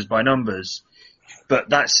 gangsters by numbers. But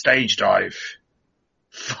that stage dive,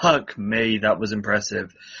 Fuck me, that was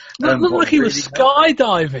impressive. It looked like he was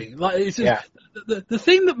skydiving. Like it's just, the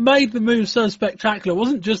thing that made the move so spectacular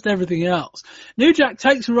wasn't just everything else. New Jack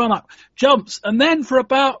takes a run up, jumps, and then for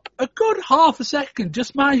about a good half a second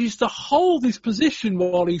just manages to hold his position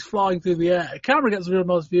while he's flying through the air. The camera gets a real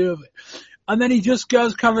nice view of it. And then he just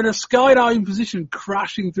goes covering a skydiving position,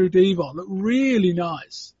 crashing through Devon. Looked really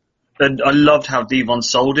nice. And I loved how Devon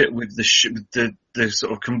sold it with the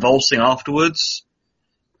sort of convulsing afterwards.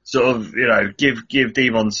 Sort of, give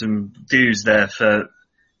Devon some dues there for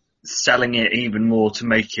selling it even more to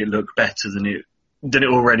make it look better than it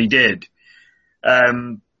already did.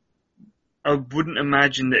 I wouldn't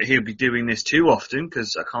imagine that he'll be doing this too often,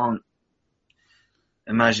 because I can't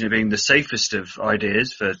imagine it being the safest of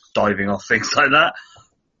ideas for diving off things like that.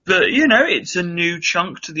 But, it's a new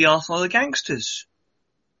chunk to the Arsenal of the Gangsters.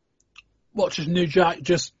 What, just New Jack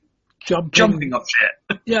just jumping off shit?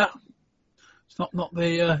 Yeah. It's not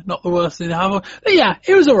the worst thing to have. But yeah,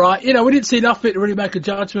 it was alright. We didn't see enough of it to really make a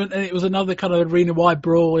judgment, and it was another kind of arena-wide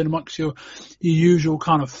brawl in amongst your usual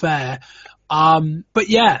kind of fare. But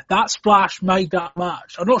yeah, that splash made that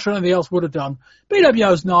match. I'm not sure anything else would have done.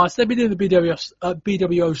 BWO's nice. They've been doing the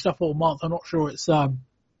BWO stuff all month. I'm not sure it's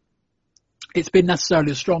been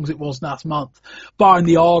necessarily as strong as it was last month, barring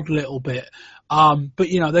the odd little bit. But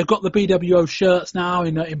they've got the BWO shirts now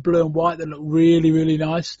in blue and white that look really, really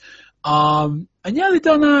nice. And yeah, they've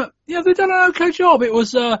done an okay job. It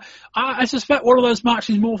was, I suspect one of those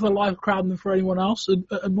matches more for the live crowd than for anyone else,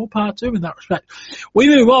 and more power to them in that respect. We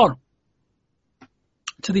move on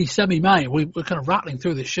to the semi-main. We're kind of rattling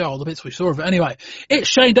through this show, all the bits we saw of it. Anyway, it's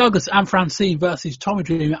Shane Douglas and Francine versus Tommy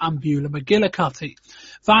Dreamer and Beulah McGillicuddy.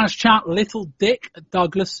 Fans chant Little Dick at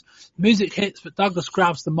Douglas. Music hits, but Douglas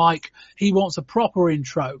grabs the mic. He wants a proper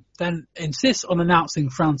intro, then insists on announcing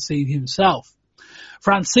Francine himself.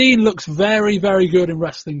 Francine looks very, very good in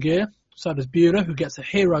wrestling gear. So does Beulah, who gets a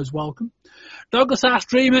hero's welcome. Douglas asks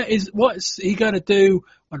Dreamer what's he going to do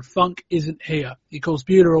when Funk isn't here. He calls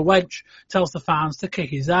Beulah a wench, tells the fans to kick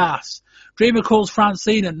his ass. Dreamer calls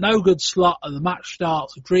Francine a no-good slut, and the match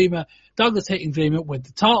starts with Douglas hitting Dreamer with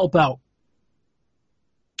the title belt.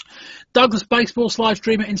 Douglas baseball slides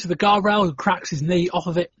Dreamer into the guardrail, who cracks his knee off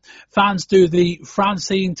of it. Fans do the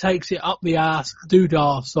Francine takes it up the ass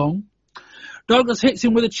doodah song. Douglas hits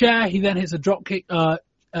him with a chair. He then hits a drop kicks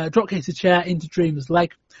the chair into Dreamer's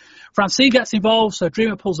leg. Francine gets involved, so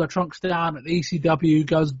Dreamer pulls her trunks down and ECW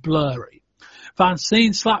goes blurry.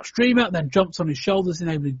 Francine slaps Dreamer, then jumps on his shoulders,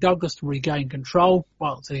 enabling Douglas to regain control,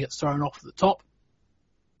 until he gets thrown off at the top.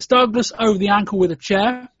 It's Douglas over the ankle with a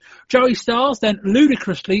chair. Joey Styles then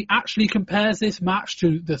ludicrously actually compares this match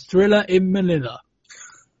to the Thriller in Manila.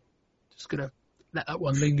 Just going to let that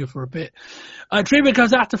one linger for a bit. Dreamer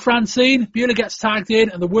goes after Francine. Beulah gets tagged in,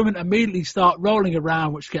 and the women immediately start rolling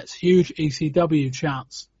around, which gets huge ECW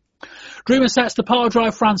chants. Dreamer sets the pile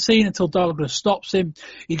drive Francine until Douglas stops him.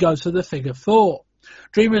 He goes for the figure four.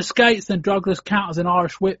 Dreamer escapes, then Douglas counters an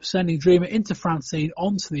Irish whip, sending Dreamer into Francine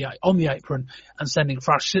on the apron and sending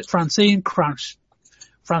Francine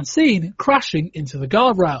crashing into the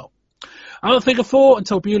guardrail. Another figure four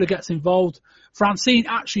until Beulah gets involved. Francine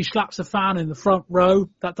actually slaps a fan in the front row.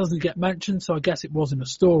 That doesn't get mentioned, so I guess it wasn't a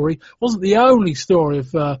story. It wasn't the only story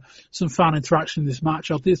of some fan interaction in this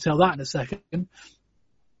match. I'll detail that in a second.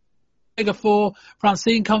 Figure four,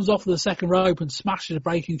 Francine comes off of the second rope and smashes a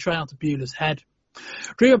braking tray onto Beulah's head.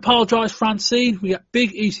 Dreamer pile drives Francine. We get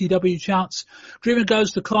big ECW chants. Dreamer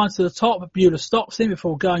goes to climb to the top, but Beulah stops him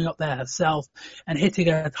before going up there herself and hitting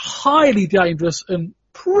a highly dangerous and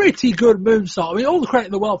pretty good moonsault. I mean, all the credit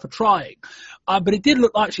in the world for trying. But it did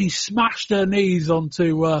look like she smashed her knees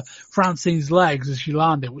onto Francine's legs as she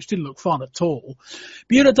landed, which didn't look fun at all.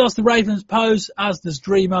 Beulah does the Raven's pose, as does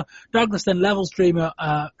Dreamer. Douglas then levels Dreamer,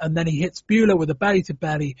 and then he hits Beulah with a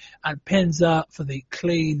belly-to-belly and pins her for the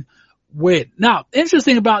clean win. Now,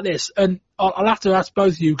 interesting about this, and I'll have to ask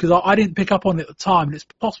both of you because I didn't pick up on it at the time, and it's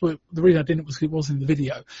possible the reason I didn't was it was in the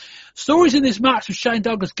video. Stories in this match of Shane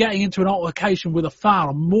Douglas getting into an altercation with a fan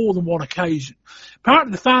on more than one occasion.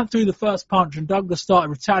 Apparently the fan threw the first punch and Douglas started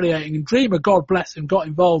retaliating, and Dreamer, God bless him, got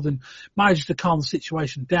involved and managed to calm the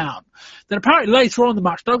situation down. Then apparently later on in the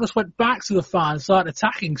match, Douglas went back to the fan and started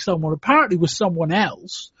attacking someone, apparently with someone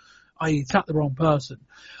else, i.e. attacked the wrong person.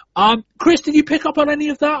 Chris, did you pick up on any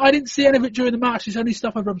of that? I didn't see any of it during the match. It's only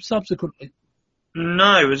stuff I've read subsequently. No,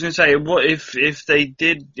 I was going to say, what if it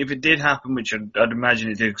did happen, which I'd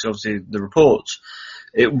imagine it did, because obviously the reports,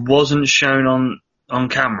 it wasn't shown on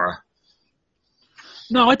camera.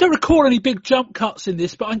 No, I don't recall any big jump cuts in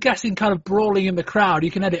this, but I'm guessing kind of brawling in the crowd,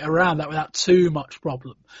 you can edit around that without too much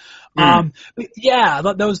problem. But yeah,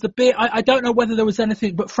 there was the bit, I don't know whether there was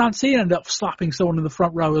anything, but Francine ended up slapping someone in the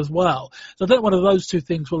front row as well. So I don't know whether those two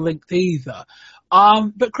things were linked either.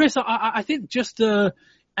 But Chris, I think just an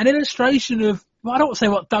illustration of, well, I don't want to say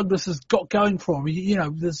what Douglas has got going for him. You know,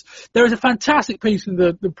 there is a fantastic piece in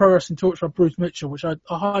the Pro Wrestling Torch by Bruce Mitchell, which I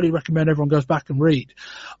highly recommend everyone goes back and read.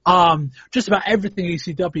 Just about everything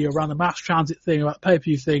ECW around the mass transit thing, about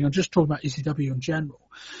pay-per-view thing, and just talking about ECW in general.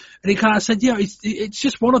 And he kind of said, you know, it's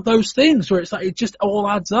just one of those things where it's like, it just all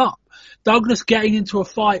adds up. Douglas getting into a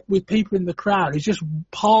fight with people in the crowd is just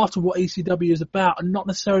part of what ECW is about, and not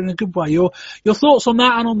necessarily in a good way. Your thoughts on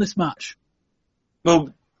that and on this match?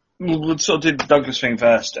 Well, we'll sort of do the Douglas thing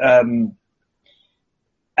first.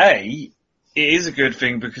 It is a good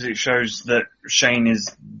thing because it shows that Shane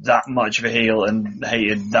is that much of a heel and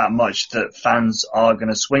hated that much that fans are going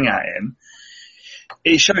to swing at him.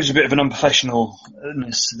 It shows a bit of an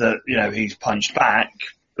unprofessionalness that, you know, he's punched back,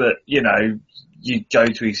 but, you know, you go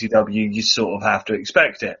to ECW, you sort of have to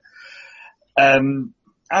expect it.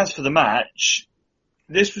 As for the match,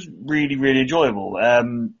 this was really, really enjoyable.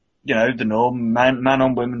 You know, the norm, man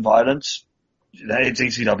on women violence. It's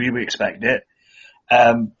ECW, we expect it.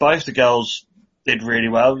 Both the girls did really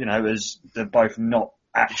well, you know, as they're both not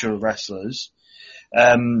actual wrestlers.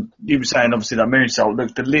 You were saying obviously that moonsault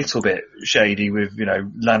looked a little bit shady with, you know,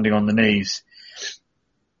 landing on the knees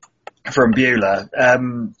from Beulah.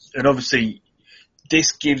 And obviously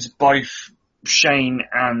this gives both Shane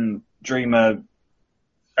and Dreamer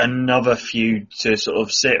another feud to sort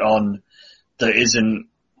of sit on that isn't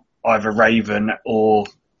either Raven or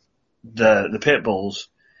the Pitbulls.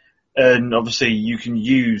 And obviously you can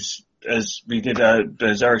use, as we did,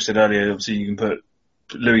 as Eric said earlier, obviously you can put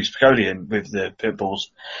Louis Piccoli in with the Pitbulls,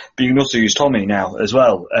 but you can also use Tommy now as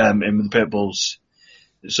well, in with the Pitbulls,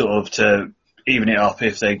 sort of to even it up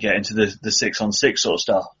if they get into the 6-on-6 sort of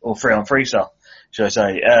stuff, or 3-on-3 stuff, should I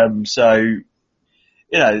say. So, you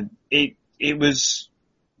know, it was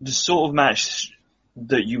the sort of match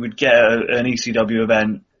that you would get at an ECW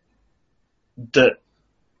event that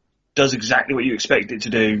does exactly what you expect it to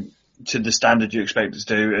do, to the standard you expect it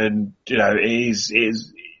to do, and, you know, it's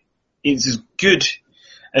as good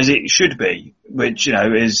as it should be, which, you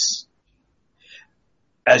know, is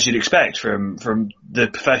as you'd expect from the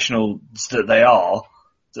professionals that they are,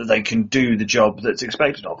 that they can do the job that's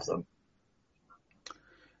expected of them.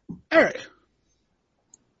 Eric?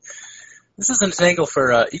 This isn't an angle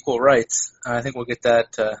for equal rights. I think we'll get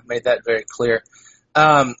that, made that very clear.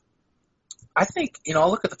 I think, you know, I'll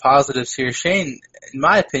look at the positives here. Shane, in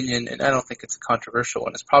my opinion, and I don't think it's a controversial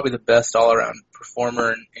one, is probably the best all-around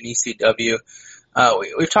performer in ECW.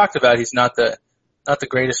 We've talked about he's not the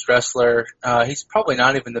greatest wrestler. He's probably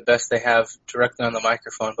not even the best they have directly on the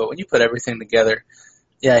microphone. But when you put everything together,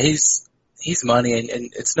 yeah, he's money, and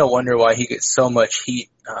it's no wonder why he gets so much heat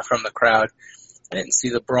from the crowd. I didn't see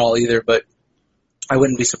the brawl either, but I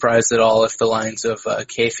wouldn't be surprised at all if the lines of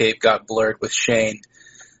kayfabe got blurred with Shane.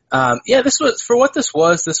 Yeah, this was, for what this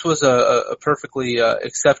was a perfectly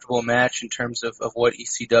acceptable match in terms of what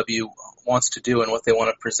ECW wants to do and what they want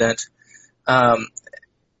to present.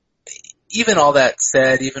 Even all that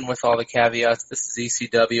said, even with all the caveats, this is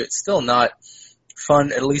ECW. It's still not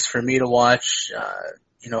fun, at least for me to watch.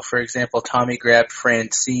 You know, for example, Tommy grabbed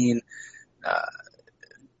Francine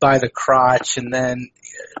by the crotch and then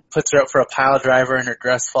puts her up for a pile driver and her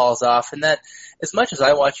dress falls off. And that, as much as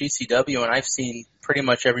I watch ECW and I've seen pretty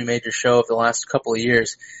much every major show of the last couple of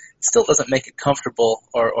years, it still doesn't make it comfortable,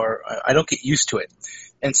 or I don't get used to it.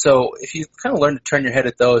 And so if you kind of learn to turn your head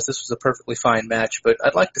at those, this was a perfectly fine match, but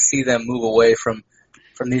I'd like to see them move away from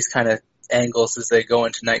these kind of angles as they go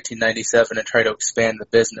into 1997 and try to expand the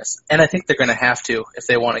business. And I think they're going to have to if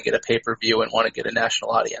they want to get a pay-per-view and want to get a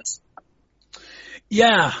national audience.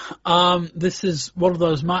 Yeah, this is one of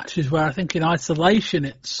those matches where I think in isolation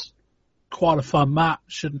it's quite a fun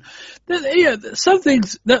match, and yeah,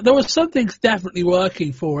 there were some things definitely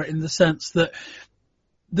working for it in the sense that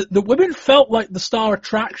the women felt like the star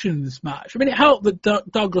attraction in this match. I mean, it helped that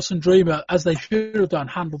Douglas and Dreamer, as they should have done,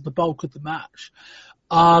 handled the bulk of the match.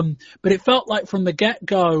 But it felt like from the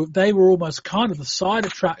get-go, they were almost kind of the side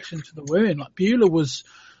attraction to the women. Like Beulah was,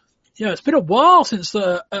 you know, it's been a while since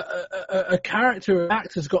a character or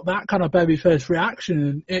actor's got that kind of babyface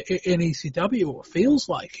reaction in ECW, or feels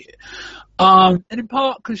like it. And in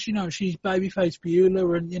part because, you know, she's babyface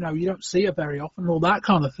Beulah and, you know, you don't see her very often, all that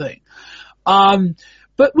kind of thing.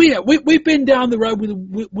 But we've been down the road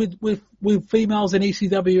with females in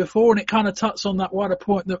ECW before, and it kind of touched on that wider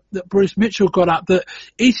point that Bruce Mitchell got at, that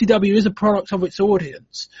ECW is a product of its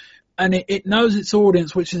audience. And it knows its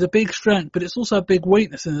audience, which is a big strength, but it's also a big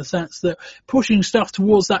weakness in the sense that pushing stuff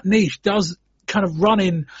towards that niche does kind of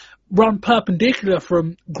run perpendicular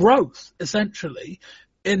from growth, essentially.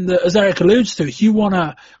 As Eric alludes to, if you want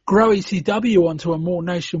to grow ECW onto a more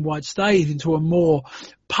nationwide stage, into a more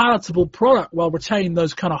palatable product while retaining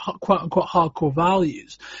those kind of quote unquote hardcore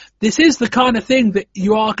values, this is the kind of thing that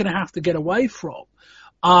you are going to have to get away from.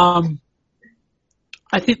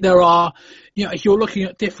 I think there are, if you're looking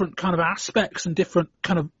at different kind of aspects and different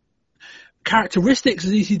kind of characteristics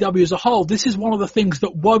of ECW as a whole, this is one of the things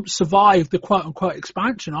that won't survive the quote unquote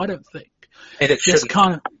expansion, I don't think. And it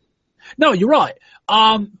shouldn't. No, you're right.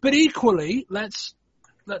 But equally, let's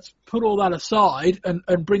put all that aside and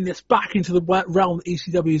bring this back into the realm that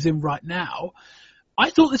ECW is in right now. I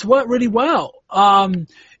thought this worked really well.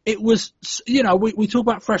 It was, we talk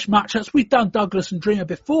about fresh matchups. We've done Douglas and Dreamer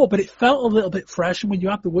before, but it felt a little bit fresh. And when you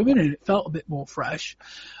had the women in it, felt a bit more fresh.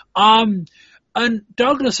 And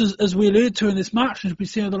Douglas, as we alluded to in this match, as we've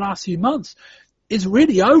seen over the last few months, is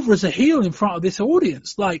really over as a heel in front of this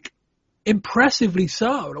audience. Like, impressively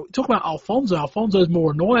so. We talk about Alfonso. Alfonso's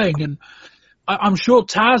more annoying, and I'm sure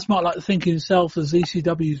Taz might like to think of himself as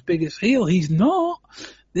ECW's biggest heel. He's not.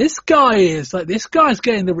 This guy is. This guy's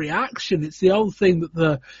getting the reaction. It's the old thing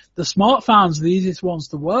that the smart fans are the easiest ones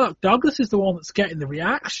to work. Douglas is the one that's getting the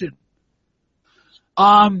reaction.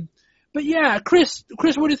 But yeah, Chris,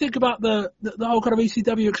 what do you think about the whole kind of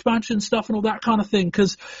ECW expansion stuff and all that kind of thing?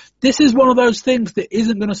 Because this is one of those things that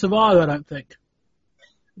isn't going to survive, I don't think.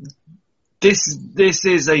 This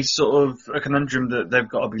is a sort of a conundrum that they've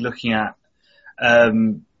got to be looking at.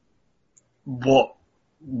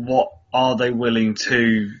 What are they willing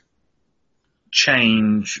to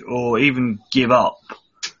change or even give up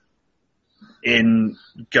in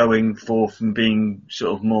going forth and being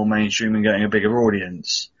sort of more mainstream and getting a bigger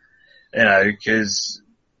audience? Because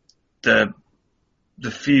the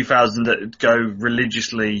few thousand that go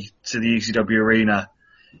religiously to the ECW arena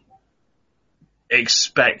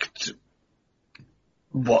expect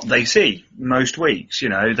what they see most weeks.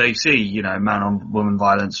 They see, man on woman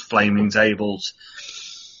violence, flaming tables,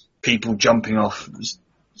 people jumping off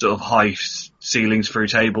sort of high ceilings through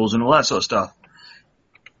tables and all that sort of stuff.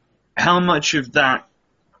 How much of that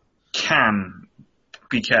can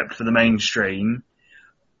be kept for the mainstream,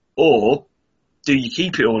 or do you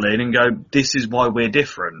keep it all in and go, this is why we're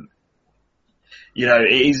different?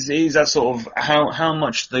 It is that sort of how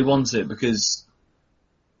much they want it, because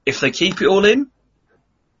if they keep it all in,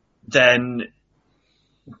 then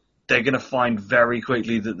they're going to find very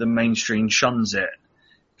quickly that the mainstream shuns it,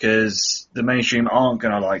 because the mainstream aren't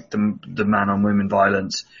going to like the man on women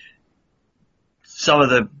violence. Some of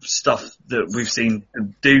the stuff that we've seen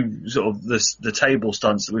do, sort of the table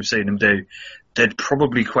stunts that we've seen them do, they'd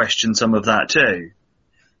probably question some of that too.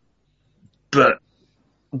 But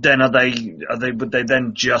then would they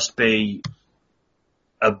then just be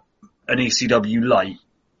an ECW light?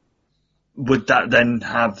 Would that then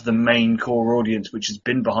have the main core audience, which has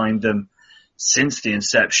been behind them since the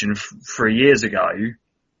inception 3 years ago?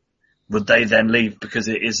 Would they then leave because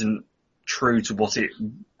it isn't true to what it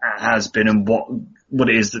has been and what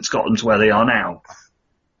it is that's gotten to where they are now?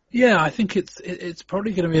 Yeah, I think it's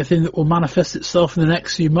probably going to be a thing that will manifest itself in the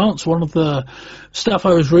next few months. One of the stuff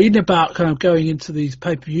I was reading about kind of going into these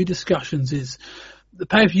pay-per-view discussions is the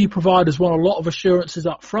pay-per-view providers want a lot of assurances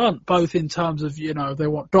up front, both in terms of, they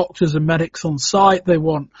want doctors and medics on site. They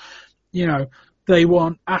want,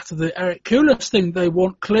 after the Eric Koulis thing, they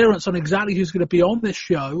want clearance on exactly who's going to be on this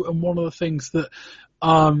show. And one of the things that,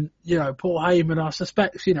 Paul Heyman, I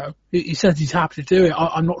suspect, he says he's happy to do it.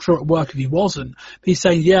 I'm not sure it would work if he wasn't. But he's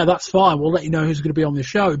saying, yeah, that's fine. We'll let you know who's going to be on the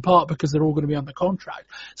show, in part because they're all going to be under contract.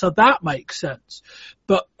 So that makes sense.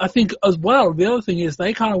 But I think as well, the other thing is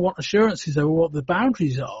they kind of want assurances over what the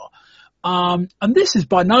boundaries are. And this is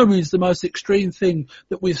by no means the most extreme thing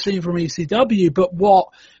that we've seen from ECW, but what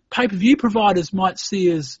pay-per-view providers might see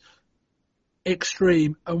as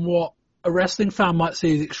extreme and what a wrestling fan might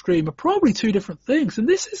see as extreme are probably two different things. And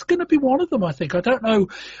this is going to be one of them, I think. I don't know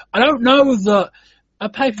that a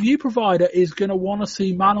pay-per-view provider is going to want to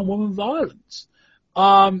see man on woman violence.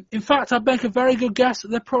 In fact, I'd make a very good guess that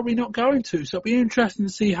they're probably not going to. So it'll be interesting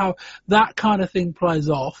to see how that kind of thing plays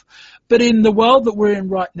off. But in the world that we're in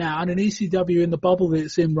right now, and in ECW in the bubble that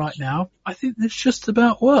it's in right now, I think this just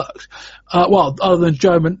about works. Other than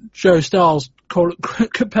Joe Styles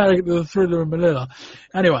comparing it to the Thriller in Manila.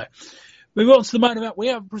 Anyway, Move on to the main event. We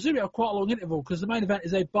have presumably quite a long interval because the main event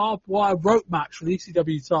is a barbed wire rope match for the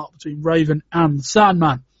ECW title between Raven and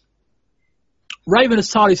Sandman. Raven has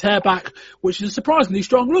tied his hair back, which is a surprisingly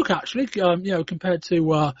strong look, actually, compared to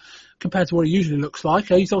what he usually looks like.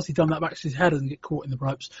 He's obviously done that back so his hair doesn't get caught in the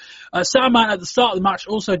ropes. Sandman at the start of the match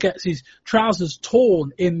also gets his trousers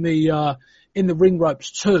torn in the ring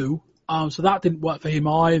ropes too, so that didn't work for him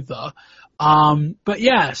either. But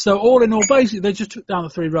yeah, so all in all, basically they just took down the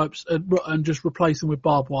 3 ropes and just replaced them with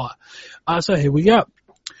barbed wire. So here we go.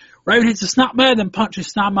 Raven hits a snapmare, then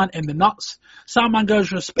punches Sandman in the nuts. Sandman goes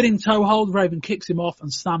for a spinning toe hold. Raven kicks him off,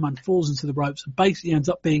 and Sandman falls into the ropes and basically ends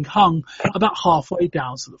up being hung about halfway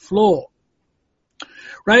down to the floor.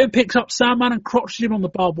 Raven picks up Sandman and crotches him on the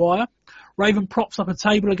barbed wire. Raven props up a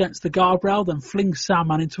table against the guardrail, then flings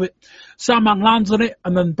Sandman into it. Sandman lands on it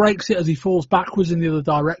and then breaks it as he falls backwards in the other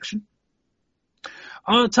direction.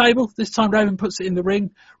 On the table, this time Raven puts it in the ring.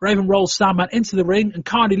 Raven rolls Sandman into the ring and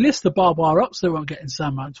kindly lifts the barbed wire up so they won't get in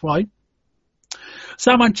Sandman's way.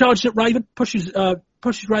 Sandman charges at Raven, pushes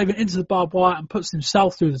Raven into the barbed wire and puts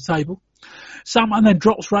himself through the table. Sandman then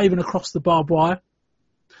drops Raven across the barbed wire.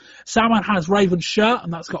 Sandman has Raven's shirt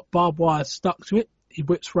and that's got barbed wire stuck to it. He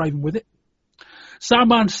whips Raven with it.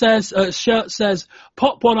 Sandman's shirt says,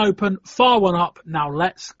 "Pop one open, fire one up, now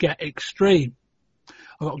let's get extreme."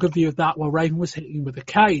 I got a good view of that while Raven was hitting him with a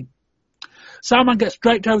cane. Sandman gets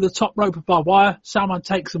draped over the top rope of barbed wire. Sandman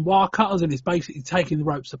takes some wire cutters and is basically taking the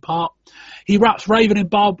ropes apart. He wraps Raven in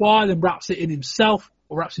barbed wire, then wraps himself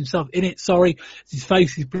in it, his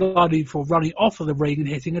face is bloody before running off of the ring and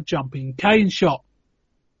hitting a jumping cane shot.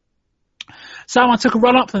 Sandman took a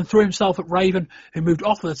run up, then threw himself at Raven, who moved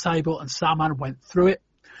off of the table, and Sandman went through it.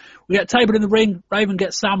 We get tabled in the ring. Raven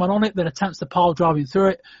gets Sandman on it, then attempts to pile drive him through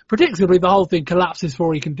it. Predictably, the whole thing collapses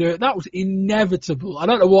before he can do it. That was inevitable. I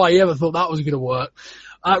don't know why he ever thought that was going to work.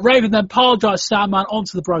 Raven then pile drives Sandman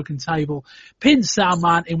onto the broken table, pins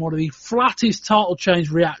Sandman in one of the flattest title change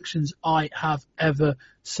reactions I have ever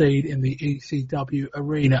seen in the ECW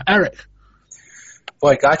arena. Eric?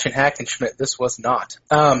 Boy, Gotch and Hackenschmidt, this was not.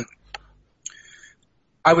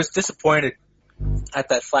 I was disappointed at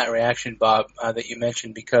that flat reaction, Bob, that you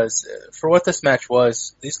mentioned, because for what this match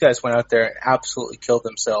was, these guys went out there and absolutely killed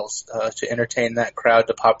themselves to entertain that crowd,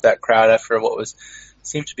 to pop that crowd after what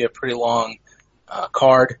seemed to be a pretty long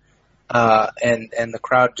card, and the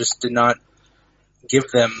crowd just did not give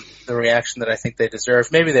them the reaction that I think they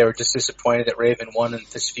deserved. Maybe they were just disappointed that Raven won and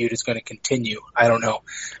this feud is going to continue. I don't know.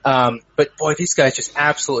 But boy, these guys just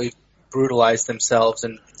absolutely brutalized themselves,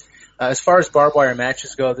 and as far as barbed wire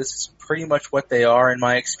matches go, this is pretty much what they are in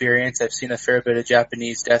my experience. I've seen a fair bit of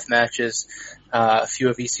Japanese death matches, a few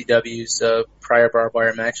of ECW's prior barbed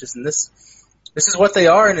wire matches, and this is what they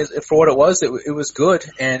are. And for what it was good.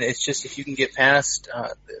 And it's just, if you can get past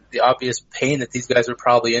the obvious pain that these guys were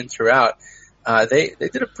probably in throughout, they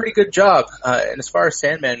did a pretty good job. And as far as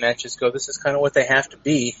Sandman matches go, this is kind of what they have to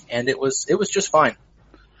be, and it was just fine.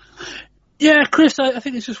 Yeah, Chris, I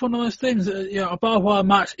think it's just one of those things that, a barbed wire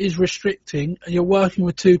match is restricting, and you're working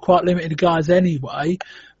with 2 quite limited guys anyway,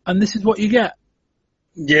 and this is what you get.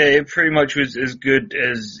 Yeah, it pretty much was as good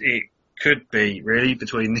as it could be, really,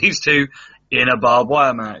 between these 2 in a barbed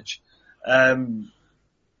wire match.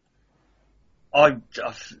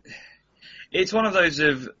 It's one of those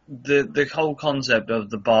of the whole concept of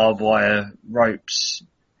the barbed wire ropes.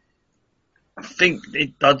 I think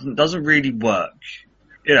it doesn't really work.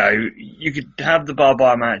 You could have the barbed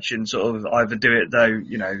wire match and sort of either do it though,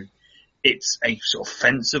 it's a sort of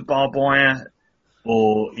fence of barbed wire,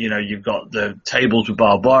 or, you've got the tables with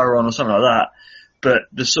barbed wire on or something like that. But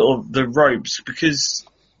the ropes, because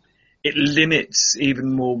it limits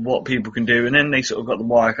even more what people can do, and then they sort of got the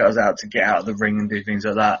wire cutters out to get out of the ring and do things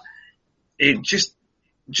like that. It just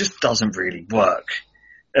doesn't really work.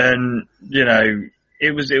 And,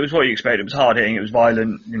 it was what you expected. It was hard hitting, it was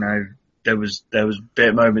violent, There was bit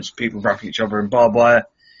of moments of people wrapping each other in barbed wire,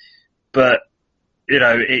 but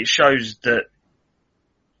it shows that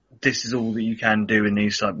this is all that you can do in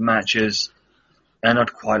these type of matches, and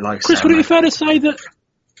I'd quite like. Chris, would it be fair to say that?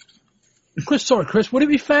 Chris, would it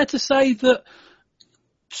be fair to say that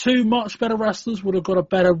 2 much better wrestlers would have got a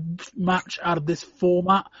better match out of this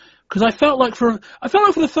format? Because I felt like for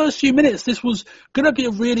the first few minutes this was going to be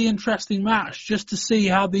a really interesting match, just to see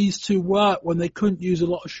how these 2 work when they couldn't use a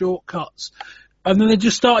lot of shortcuts, and then they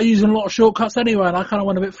just started using a lot of shortcuts anyway, and I kind of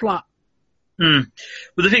went a bit flat. Well,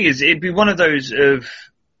 the thing is, it'd be one of those of,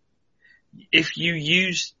 if you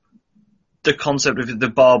use the concept of the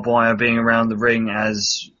barbed wire being around the ring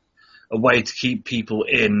as a way to keep people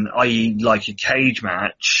in, i.e. like a cage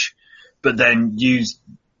match, but then use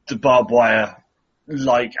the barbed wire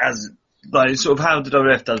like as like sort of how the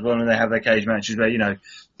WWF does when they have their cage matches where, you know,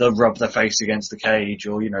 they'll rub their face against the cage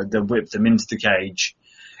or, you know, they'll whip them into the cage,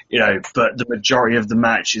 you know, but the majority of the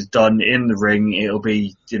match is done in the ring. It'll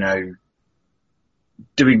be, you know,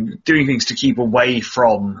 doing things to keep away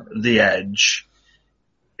from the edge.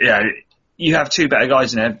 You know, you have two better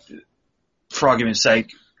guys in there, for argument's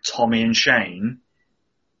sake, Tommy and Shane.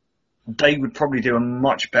 They would probably do a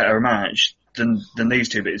much better match than these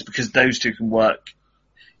two, but it's because those two can work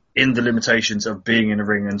in the limitations of being in a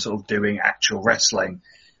ring and sort of doing actual wrestling.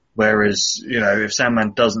 Whereas, you know, if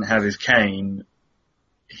Sandman doesn't have his cane,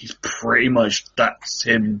 he's pretty much, that's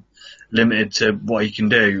him limited to what he can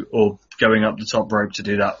do, or going up the top rope to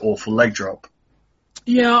do that awful leg drop.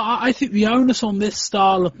 Yeah, I think the onus on this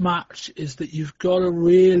style of match is that you've got to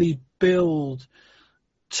really build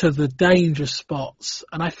to the danger spots,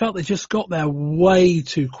 and I felt they just got there way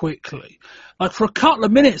too quickly. Like for a couple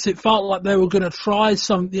of minutes, it felt like they were going to try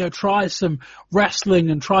some wrestling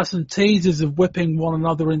and try some teases of whipping one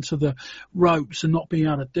another into the ropes and not being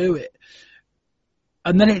able to do it.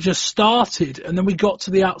 And then it just started, and then we got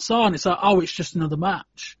to the outside, and it's like, oh, it's just another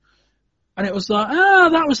match. And it was like,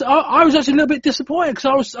 I was actually a little bit disappointed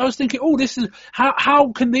because I was thinking, oh, this is,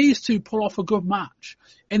 how can these two pull off a good match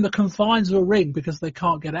in the confines of a ring because they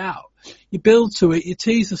can't get out? You build to it, you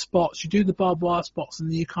tease the spots, you do the barbed wire spots, and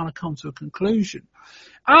then you kind of come to a conclusion.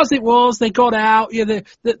 As it was, they got out. Yeah,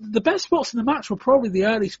 the best spots in the match were probably the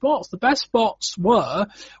early spots. The best spots were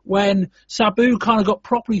when Sabu kind of got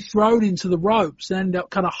properly thrown into the ropes and ended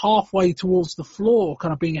up kind of halfway towards the floor,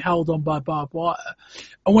 kind of being held on by barbed wire.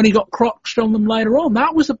 And when he got crotched on them later on,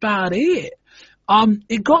 that was about it.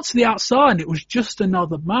 It got to the outside and it was just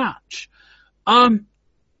another match.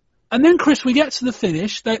 And then, Chris, we get to the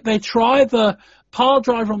finish. They try the pile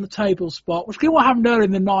driver on the table spot, which given what happened earlier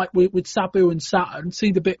in the night with Sabu and Saturn,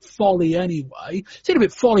 seemed a bit folly anyway.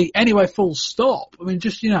 Full stop. I mean,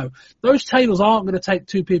 just, you know, those tables aren't going to take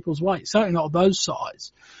two people's weight, certainly not on those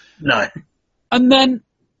sides. No. And then,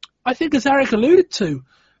 I think as Eric alluded to,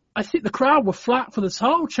 I think the crowd were flat for the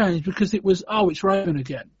title change because it was, oh, it's Raven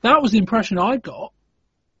again. That was the impression I got.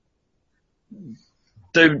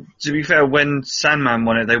 Though, to be fair, when Sandman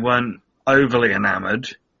won it, they weren't overly enamoured.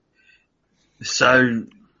 So,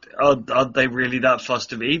 are they really that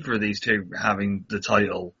fussed of either of these two having the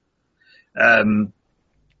title? I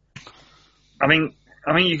mean,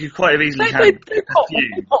 you could quite have easily had they popped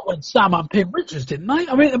when Sandman pinned Richards, didn't they?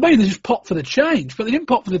 I mean, maybe they just popped for the change, but they didn't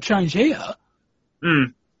pop for the change here.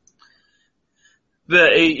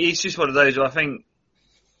 But it's just one of those where I think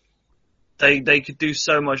they could do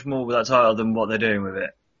so much more with that title than what they're doing with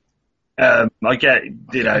it. I get,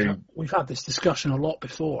 you know, we've had this discussion a lot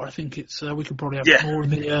before. I think it's we could probably have more in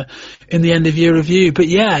the end of year review. But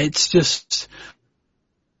yeah, it's just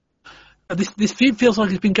this feud feels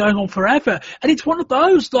like it's been going on forever, and it's one of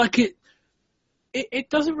those like it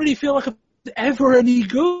doesn't really feel like it's ever any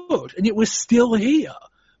good, and yet we're still here.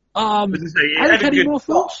 Any more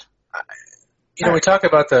thoughts? You know, we talk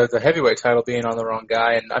about the heavyweight title being on the wrong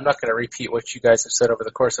guy, and I'm not going to repeat what you guys have said over the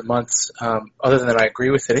course of months, other than I agree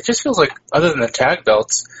with it. It just feels like, other than the tag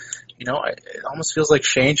belts, you know, it almost feels like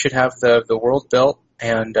Shane should have the world belt,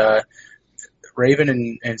 and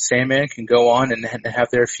Raven and Sandman can go on and have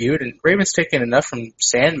their feud. And Raven's taken enough from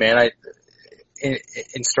Sandman.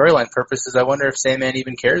 In storyline purposes, I wonder if Sandman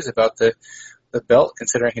even cares about the belt,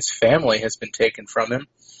 considering his family has been taken from him.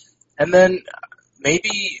 And then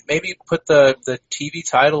maybe put the TV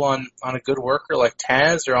title on a good worker like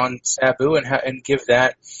Taz or on Sabu and give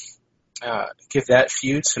that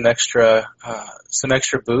feud some extra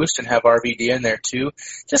boost, and have RVD in there too.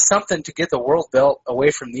 Just something to get the world belt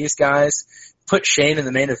away from these guys. Put Shane in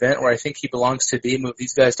the main event where I think he belongs to be. Move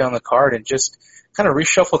these guys down the card and just kind of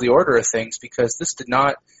reshuffle the order of things, because this did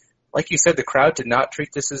not, like you said, the crowd did not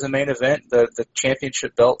treat this as a main event. The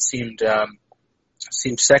championship belt seemed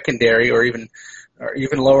secondary, or even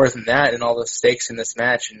lower than that in all the stakes in this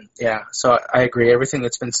match. And yeah, so I agree. Everything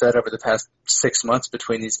that's been said over the past 6 months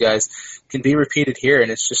between these guys can be repeated here, and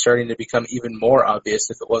it's just starting to become even more obvious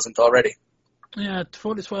if it wasn't already. Yeah, for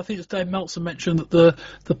what it's worth, I think it's Dave Meltzer mentioned that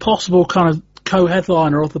the possible kind of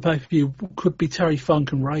co-headliner of the pay-per-view could be Terry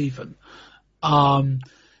Funk and Raven. Yeah,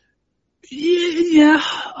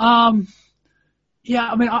 I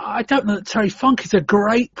mean, I don't know that Terry Funk is a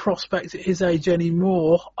great prospect at his age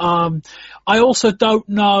anymore. I also don't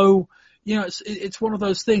know, you know, it's one of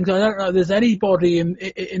those things. I don't know if there's anybody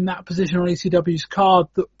in that position on ECW's card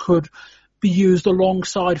that could be used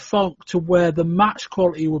alongside Funk to where the match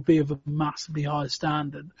quality would be of a massively high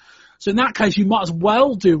standard. So in that case, you might as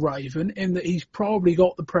well do Raven, in that he's probably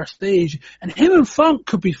got the prestige. And him and Funk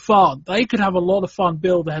could be fun. They could have a lot of fun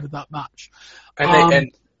build ahead of that match.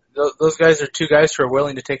 And those guys are two guys who are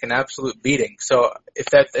willing to take an absolute beating. So if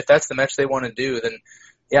that's the match they want to do, then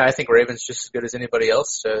yeah, I think Raven's just as good as anybody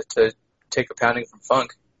else to take a pounding from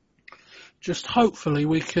Funk. Just hopefully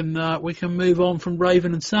we can move on from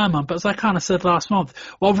Raven and Sandman. But as I kind of said last month,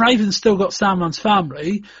 while Raven's still got Sandman's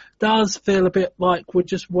family, does feel a bit like we're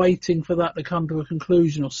just waiting for that to come to a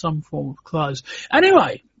conclusion or some form of close.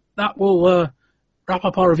 Anyway, that will wrap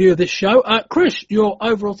up our review of this show. Chris, your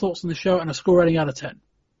overall thoughts on the show and a score rating out of 10.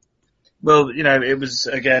 Well, it was,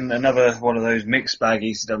 again, another one of those mixed bag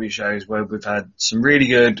ECW shows where we've had some really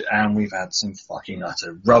good and we've had some fucking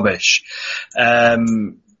utter rubbish.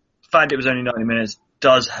 The fact it was only 90 minutes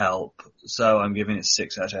does help, so I'm giving it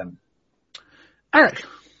 6 out of 10. Eric?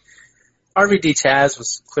 RVD Taz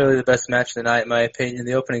was clearly the best match of the night, in my opinion.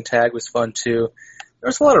 The opening tag was fun, too. There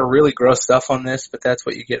was a lot of really gross stuff on this, but that's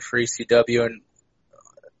what you get for ECW, and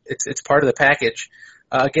it's part of the package.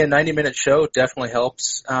 Again, 90-minute show definitely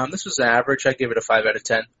helps. This was an average. I'd give it a 5 out of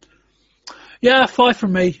 10. Yeah, 5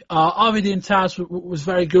 from me. RVD and Taz was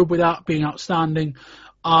very good without being outstanding.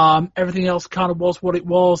 Everything else kind of was what it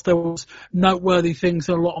was. There was noteworthy things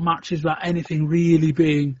in a lot of matches without anything really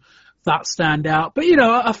being that standout. But,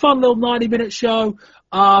 a fun little 90-minute show.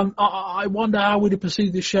 I wonder how we'd have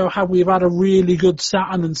pursued this show had we have had a really good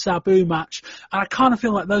Saturn and Sabu match. And I kind of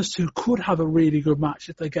feel like those two could have a really good match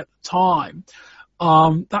if they get the time.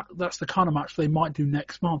 That's the kind of match they might do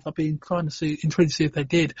next month. I'd be intrigued to see if they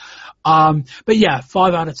did. But yeah,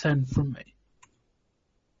 5 out of 10 from me.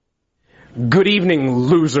 Good evening,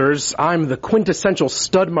 losers. I'm the quintessential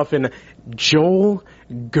stud muffin, Joel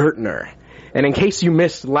Gertner. And in case you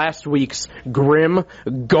missed last week's grim,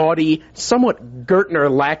 gaudy, somewhat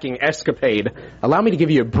Gertner-lacking escapade, allow me to give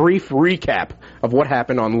you a brief recap of what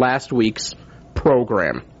happened on last week's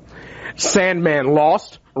program. Sandman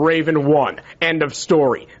lost, Raven won. End of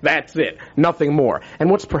story. That's it. Nothing more. And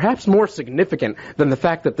what's perhaps more significant than the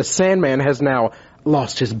fact that the Sandman has now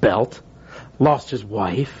lost his belt, lost his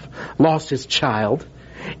wife, lost his child,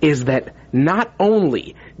 is that not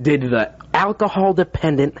only did the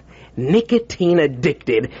alcohol-dependent,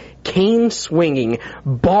 nicotine-addicted, cane-swinging,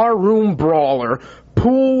 barroom brawler,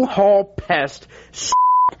 pool hall pest,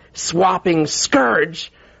 swapping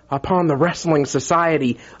scourge upon the Wrestling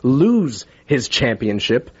Society lose his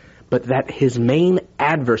championship, but that his main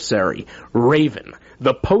adversary, Raven,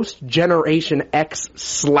 the post-Generation X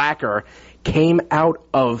slacker, came out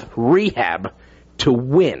of rehab to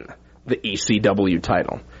win the ECW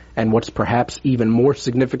title. And what's perhaps even more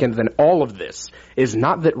significant than all of this is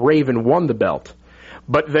not that Raven won the belt,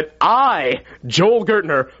 but that I, Joel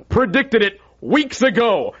Gertner, predicted it weeks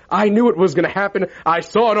ago. I knew it was going to happen. I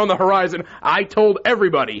saw it on the horizon. I told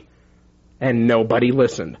everybody. And nobody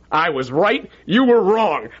listened. I was right. You were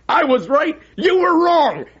wrong. I was right. You were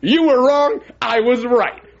wrong. You were wrong. I was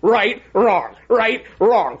right. Right, wrong, right,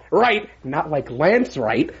 wrong, right. Not like Lance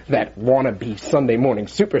Wright, that wannabe Sunday morning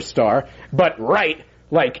superstar, but right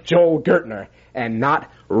like Joel Gertner, and not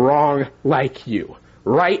wrong like you.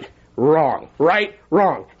 Right, wrong, right,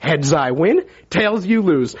 wrong. Heads I win, tails you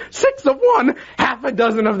lose. 6 of one, half a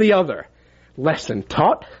dozen of the other. Lesson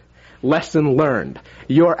taught, lesson learned.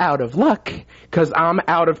 You're out of luck, 'cause I'm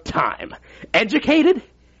out of time. Educated,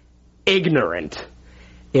 ignorant.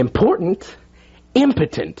 Important,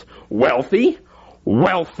 impotent. Wealthy,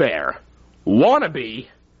 welfare. Wannabe,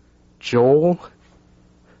 Joel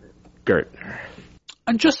Gertner.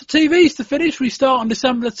 And just the TVs to finish, we start on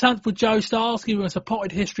December the 10th with Joe Styles giving us a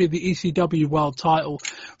potted history of the ECW World title.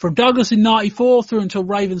 From Douglas in 94 through until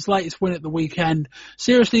Raven's latest win at the weekend.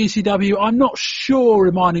 Seriously, ECW, I'm not sure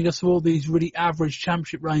reminding us of all these really average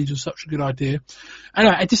championship reigns was such a good idea.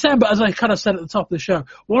 Anyway, in December, as I kind of said at the top of the show,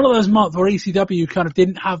 one of those months where ECW kind of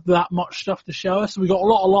didn't have that much stuff to show us. We got a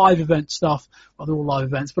lot of live event stuff. Well, they're all live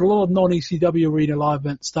events, but a lot of non-ECW arena live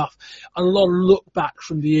event stuff. A lot of look back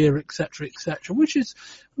from the year, etc.,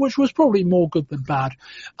 which was probably more good than bad.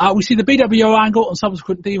 We see the BWO angle and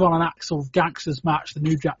subsequent Devon and Axel Gangsters match. The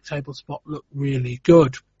New Jack table spot looked really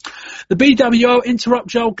good. The BWO interrupt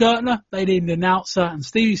Joel Gertner. They need an announcer, and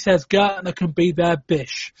Stevie says Gertner can be their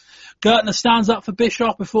Bish. Gertner stands up for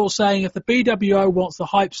Bischoff before saying if the BWO wants the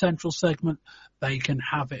Hype Central segment, they can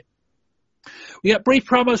have it. We get brief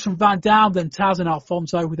promos from Van Dam, then Taz and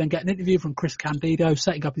Alfonso. We then get an interview from Chris Candido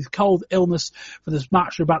setting up his cold illness for this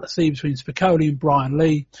match we're about to see between Spicoli and Brian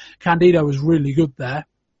Lee. Candido was really good there.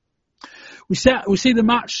 We see the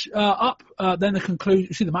match then the conclusion.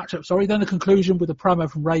 We see the match up. Then the conclusion with a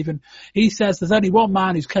promo from Raven. He says there's only one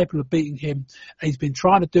man who's capable of beating him, and he's been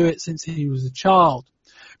trying to do it since he was a child.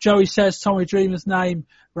 Joey says Tommy Dreamer's name.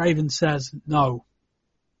 Raven says no,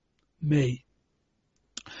 me.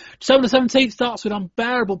 December the 17th starts with an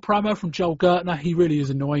unbearable promo from Joel Gertner. He really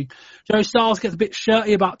is annoying. Joey Styles gets a bit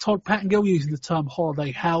shirty about Todd Pettengill using the term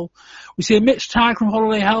Holiday Hell. We see a Mitch tag from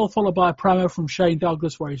Holiday Hell followed by a promo from Shane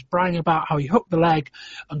Douglas where he's bragging about how he hooked the leg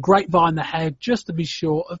and grapevine the head just to be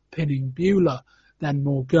sure of pinning Bueller. Then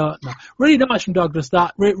more Gertner. Really nice from Douglas,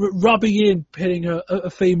 that. Rubbing in, pinning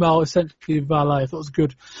a female, essentially in valet. I thought it was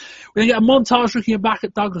good. We then get a montage looking back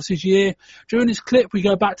at Douglas's year. During this clip, we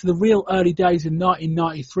go back to the real early days in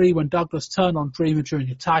 1993 when Douglas turned on Dreamer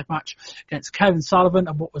during a tag match against Kevin Sullivan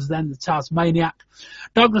and what was then the Tasmaniac.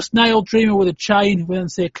 Douglas nailed Dreamer with a chain. We then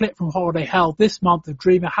see a clip from Holiday Hell this month of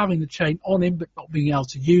Dreamer having the chain on him but not being able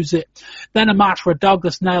to use it. Then a match where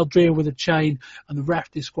Douglas nailed Dreamer with a chain and the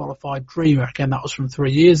ref disqualified Dreamer. Again, that was from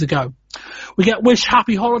 3 years ago. We get Wish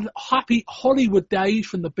Happy Hollywood Days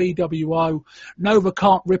from the BWO. Nova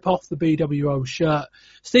can't rip off the BWO shirt.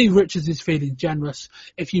 Steve Richards is feeling generous.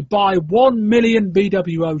 If you buy 1 million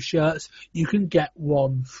BWO shirts, you can get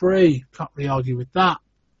one free. Can't really argue with that.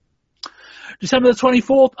 December the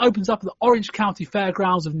 24th opens up at the Orange County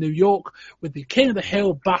Fairgrounds of New York with the King of the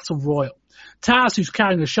Hill Battle Royal. Taz, who's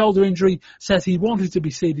carrying a shoulder injury, says he wanted to be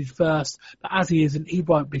seeded first, but as he isn't, he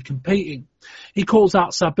won't be competing. He calls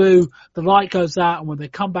out Sabu, the light goes out, and when they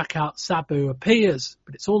come back out, Sabu appears.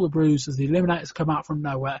 But it's all a bruise as the Eliminators come out from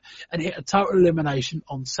nowhere and hit a total elimination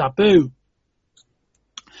on Sabu.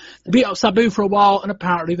 They beat up Sabu for a while, and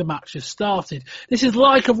apparently the match has started. This is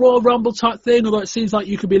like a Royal Rumble type thing, although it seems like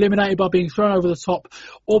you could be eliminated by being thrown over the top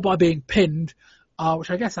or by being pinned.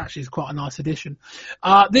 Which I guess actually is quite a nice addition.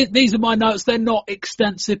 These are my notes. They're not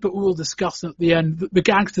extensive, but we'll discuss them at the end. The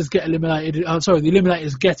gangsters get eliminated. The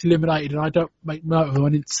Eliminators get eliminated, and I don't make note of them. I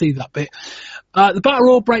didn't see that bit. The Battle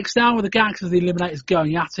Royal breaks down with the gangsters and the Eliminators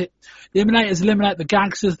going at it. The Eliminators eliminate the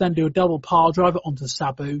gangsters, then do a double pile driver onto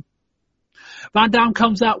Sabu. Van Dam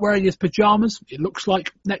comes out wearing his pajamas, it looks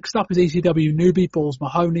like. Next up is ECW newbie Balls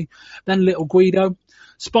Mahoney, then Little Guido.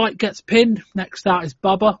 Spike gets pinned. Next out is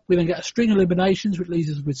Bubba. We then get a string of eliminations, which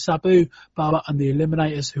leaves us with Sabu, Bubba, and the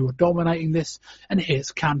Eliminators who are dominating this. And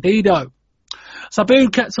here's Candido. Sabu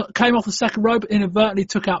came off the second rope, but inadvertently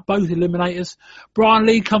took out both Eliminators. Brian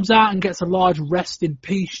Lee comes out and gets a large rest in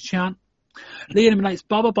peace chant. Lee eliminates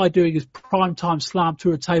Bubba by doing his primetime slam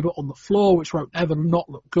to a table on the floor, which won't ever not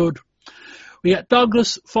look good. We get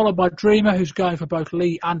Douglas, followed by Dreamer, who's going for both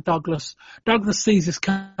Lee and Douglas. Douglas sees this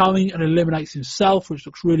coming and eliminates himself, which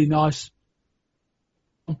looks really nice.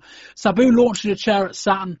 Sabu launches a chair at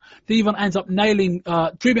Saturn. Dreamer ends up nailing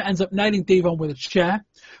Devon with a chair.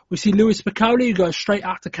 We see Louis Piccoli, who goes straight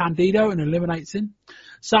after Candido and eliminates him.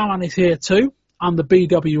 Salman is here too, and the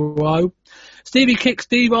BWO. Stevie kicks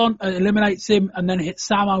Devon and eliminates him, and then hits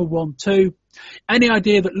Samo 1-2. Any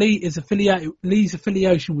idea that Lee's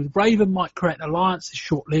affiliation with Raven might create an alliance is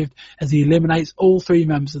short-lived as he eliminates all three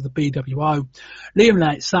members of the BWO. Lee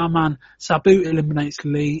eliminates Sandman, Sabu eliminates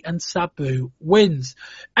Lee, and Sabu wins.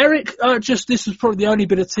 Eric, this was probably the only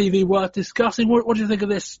bit of TV worth discussing. What do you think of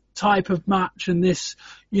this type of match and this,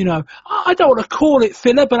 I don't want to call it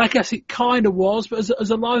filler, but I guess it kind of was. But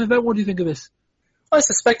as a live event, what do you think of this? Well, I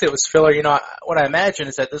suspect it was filler. What I imagine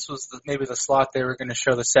is that this was maybe the slot they were going to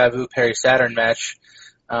show the Sabu Perry Saturn match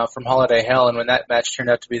from Holiday Hell, and when that match turned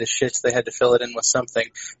out to be the shits, they had to fill it in with something.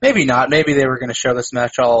 Maybe not. Maybe they were going to show this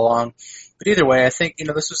match all along. But either way, I think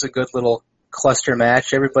this was a good little cluster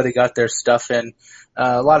match. Everybody got their stuff in.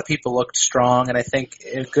 A lot of people looked strong, and I think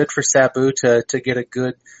good for Sabu to get a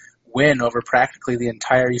good win over practically the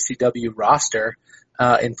entire ECW roster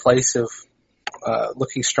in place of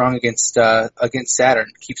looking strong against Saturn.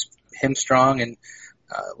 Keeps him strong, and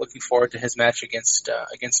looking forward to his match against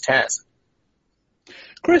Taz.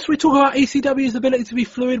 Chris, we talk about ECW's ability to be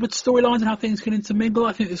fluid with storylines and how things can intermingle.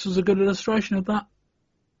 I think this was a good illustration of that.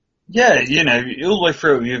 Yeah, all the way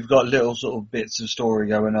through, you've got little sort of bits of story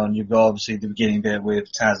going on. You've got obviously the beginning bit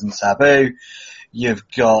with Taz and Sabu. You've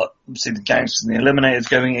got obviously the Gangsters and the Eliminators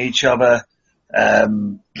going at each other.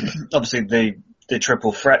 Obviously the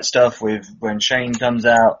triple threat stuff with when Shane comes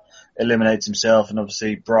out, eliminates himself, and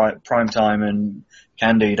obviously Primetime and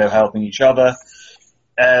Candido helping each other.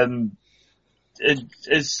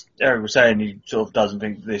 As Eric was saying, he sort of doesn't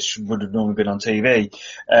think this would have normally been on TV.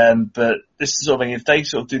 But this is the sort of thing, if they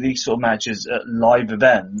sort of do these sort of matches at live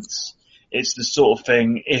events, it's the sort of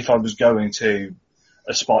thing, if I was going to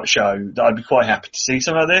a spot show, that I'd be quite happy to see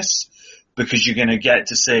some of this, because you're going to get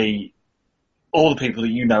to see all the people that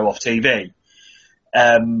you know off TV.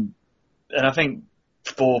 And I think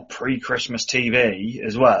for pre-Christmas TV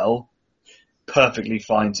as well, perfectly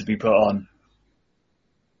fine to be put on.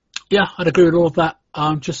 Yeah, I'd agree with all of that.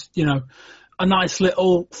 Just, a nice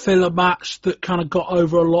little filler match that kind of got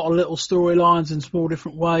over a lot of little storylines in small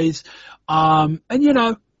different ways.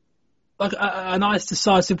 Like a nice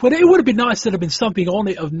decisive, but it would have been nice to have been something on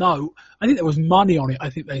it of note. I think there was money on it,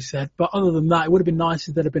 I think they said, but other than that, it would have been nice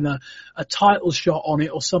if there had been a title shot on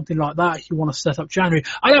it or something like that if you want to set up January.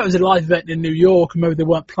 I know it was a live event in New York and maybe they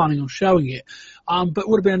weren't planning on showing it, but it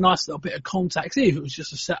would have been a nice little bit of context, even if it was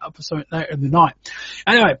just a setup for something later in the night.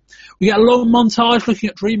 Anyway, we get a long montage looking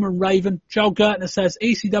at Dreamer and Raven. Joel Gertner says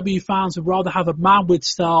ECW fans would rather have a man with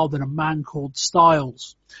style than a man called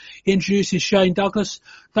Styles. He introduces Shane Douglas.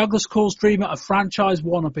 Douglas calls Dreamer a franchise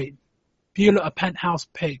wannabe. Beulah a penthouse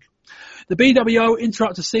pig. The BWO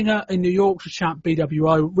interrupt a singer in New York to chant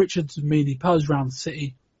BWO. Richards and Meany pose around the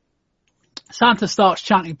city. Santa starts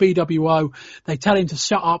chanting BWO. They tell him to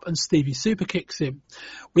shut up and Stevie super kicks him.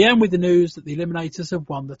 We end with the news that the Eliminators have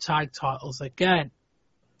won the tag titles again.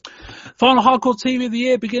 Final Hardcore TV of the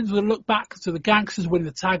year begins with a look back to the Gangsters winning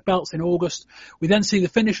the tag belts in August. We then see the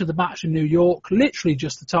finish of the match in New York, literally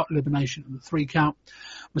just the total elimination and the 3 count.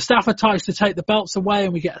 Mustafa tries to take the belts away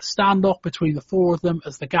and we get a standoff between the 4 of them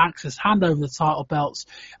as the Gangsters hand over the title belts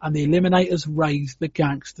and the Eliminators raise the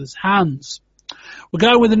Gangsters' hands. We're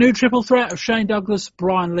going with a new triple threat of Shane Douglas,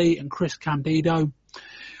 Brian Lee and Chris Candido.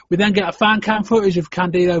 We then get a fan cam footage of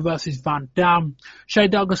Candido versus Van Dam. Shane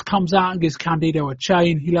Douglas comes out and gives Candido a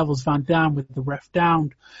chain. He levels Van Dam with the ref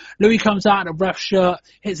down. Louis comes out in a ref shirt,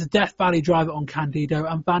 hits a Death Valley driver on Candido,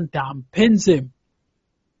 and Van Dam pins him.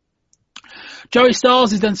 Joey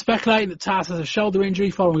Styles is then speculating that Taz has a shoulder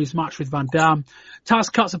injury following his match with Van Dam.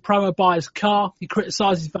 Taz cuts a promo by his car. He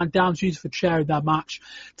criticises Van Dam's use of a chair in that match.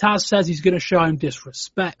 Taz says he's going to show him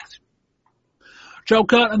disrespect. Joel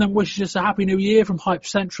Gertner then wishes us a happy new year from Hype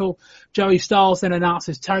Central. Joey Styles then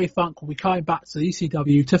announces Terry Funk will be coming back to the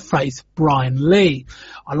ECW to face Brian Lee.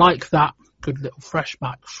 I like that. Good little fresh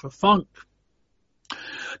match for Funk.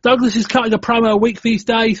 Douglas is cutting a promo a week these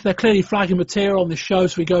days. They're clearly flagging material on this show,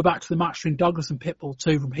 so we go back to the match between Douglas and Pitbull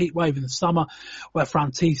 2 from Heatwave in the summer, where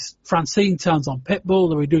Francine turns on Pitbull,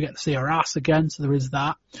 though we do get to see her ass again, so there is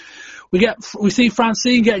that. We see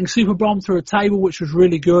Francine getting super bombed through a table, which was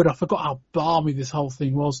really good. I forgot how balmy this whole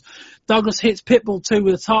thing was. Douglas hits Pitbull 2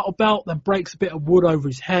 with a title belt, then breaks a bit of wood over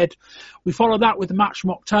his head. We follow that with the match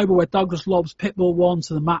from October where Douglas lobs Pitbull 1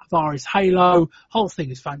 to the mat via his halo. Whole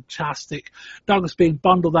thing is fantastic. Douglas being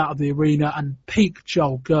bundled out of the arena and peak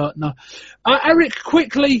Joel Gertner. Eric,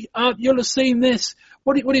 quickly, you'll have seen this.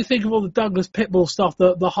 What do you think of all the Douglas Pitbull stuff,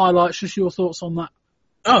 the highlights? Just your thoughts on that.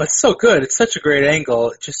 Oh, it's so good. It's such a great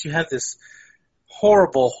angle. Just you have this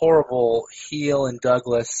horrible, horrible heel in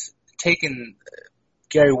Douglas taking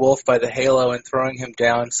Gary Wolf by the halo and throwing him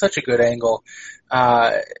down. Such a good angle.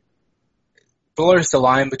 Blurs the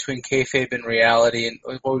line between kayfabe and reality, and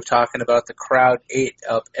what we were talking about, the crowd ate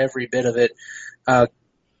up every bit of it.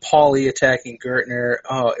 Paulie attacking Gertner.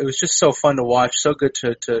 Oh, it was just so fun to watch. So good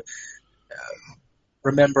to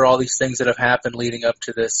remember all these things that have happened leading up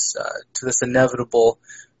to this inevitable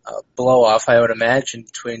blow off, I would imagine,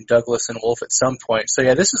 between Douglas and Wolf at some point. So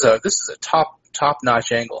yeah, this is a top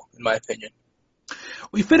notch angle in my opinion.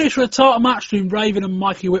 We finished with a title match between Raven and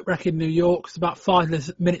Mikey Whipwreck in New York. It's about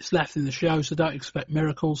 5 minutes left in the show, so don't expect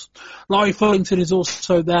miracles. Laurie Fullington is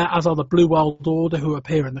also there, as are the Blue World Order, who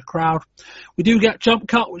appear in the crowd. We do get jump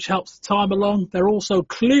cut, which helps the time along. They're also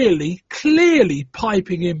clearly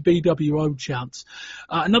piping in BWO chants.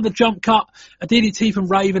 Another jump cut, a DDT from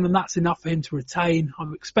Raven, and that's enough for him to retain.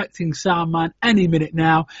 I'm expecting Soundman any minute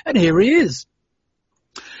now, and here he is.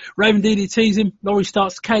 Raven DDTs him. Laurie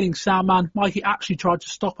starts caning Soundman. Mikey actually tried to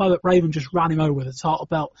stop her, but Raven just ran him over with a title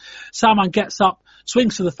belt. Soundman gets up,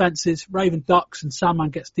 swings to the fences. Raven ducks, and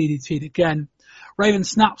Soundman gets DDT'd again. Raven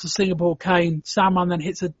snaps a Singapore cane. Soundman then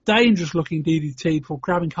hits a dangerous-looking DDT before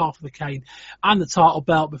grabbing half of the cane and the title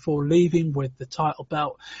belt before leaving with the title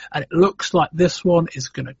belt. And it looks like this one is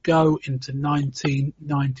going to go into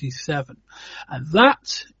 1997. And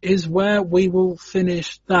that is where we will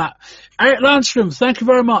finish that. Eric Landstrom, thank you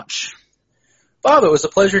very much. Bob, it was a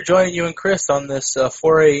pleasure joining you and Chris on this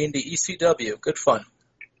foray into ECW. Good fun.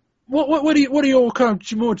 What are your kind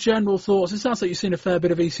of more general thoughts? It sounds like you've seen a fair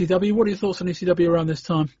bit of ECW. What are your thoughts on ECW around this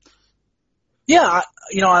time? Yeah, I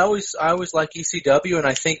always like ECW, and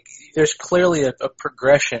I think there's clearly a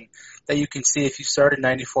progression that you can see if you started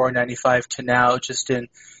 94 or 95 to now, just in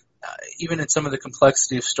even in some of the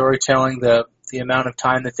complexity of storytelling, the amount of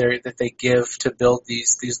time that they give to build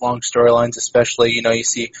these long storylines, especially, you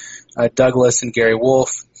see Douglas and Gary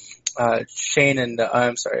Wolf Shane and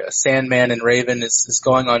Sandman and Raven is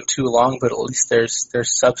going on too long, but at least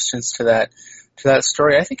there's substance to that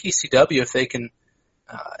story. I think ECW, if they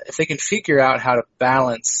can figure out how to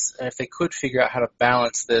balance, if they could figure out how to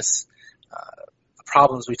balance this the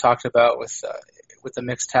problems we talked about with the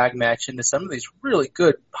mixed tag match into some of these really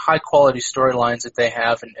good, high quality storylines that they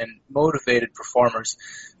have and motivated performers,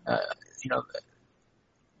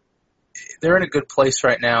 they're in a good place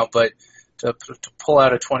right now, but to pull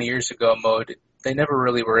out a 20 years ago mode, they never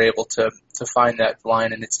really were able to find that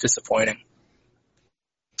line, and it's disappointing.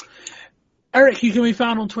 Eric, you can be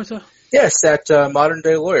found on Twitter. Yes, at Modern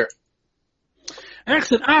Day Lawyer.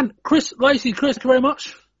 Excellent. And Chris Lacey, Chris, thank you very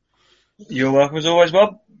much. You're welcome as always,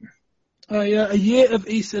 Bob. Another year of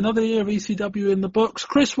ECW in the books.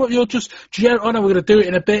 Chris, what you're just I know we're going to do it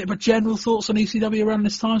in a bit, but general thoughts on ECW around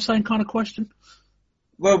this time? Same kind of question.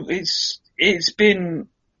 Well, it's been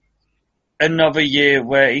another year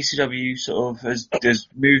where ECW sort of has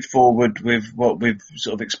moved forward with what we've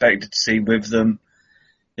sort of expected to see with them.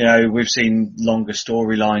 You know, we've seen longer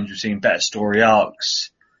storylines, we've seen better story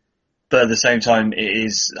arcs, but at the same time, it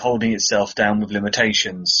is holding itself down with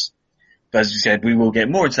limitations. But as you said, we will get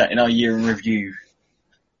more into that in our year in review.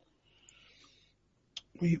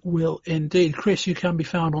 We will indeed. Chris, you can be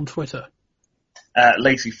found on Twitter. At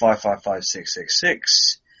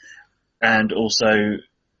Lacey555666, and also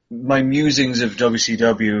my musings of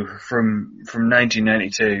WCW from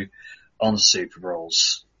 1992 on Super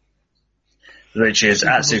Brawls, which is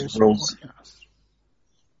at Super Brawls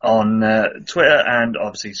on Twitter and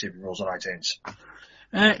obviously Super Brawls on iTunes.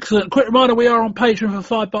 Excellent. Quick reminder, we are on Patreon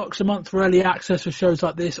for $5 a month for early access for shows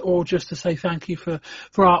like this, or just to say thank you for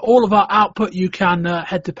all of our output. You can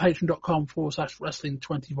head to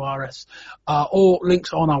patreon.com/wrestling20rs, or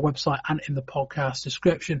links on our website and in the podcast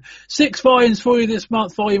description. 6 volumes for you this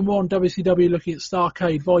month. Volume 1, WCW looking at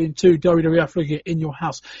Starrcade. Volume 2, WWF looking at In Your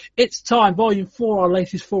House. It's Time. Volume 4, our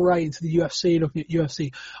latest foray into the UFC, looking at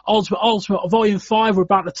UFC Ultimate. Volume 5, we're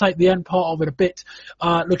about to take the end part of it a bit,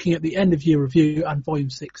 looking at the end of year review, and Volume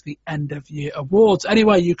 6, the end of year awards.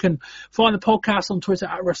 Anyway, you can find the podcast on Twitter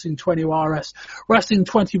at Wrestling20RS,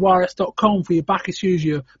 Wrestling20RS.com for your back issues,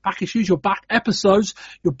 your back episodes,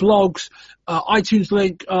 your blogs, iTunes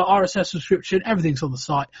link, RSS subscription, everything's on the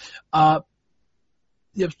site.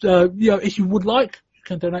 If you would like, you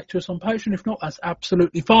can donate to us on Patreon. If not, that's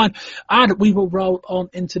absolutely fine. And we will roll on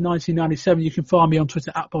into 1997. You can find me on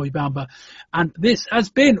Twitter at Bobby Bamber. And this has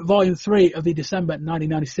been Volume 3 of the December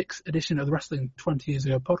 1996 edition of the Wrestling 20 Years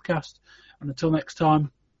Ago podcast. And until next time,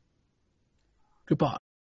 goodbye.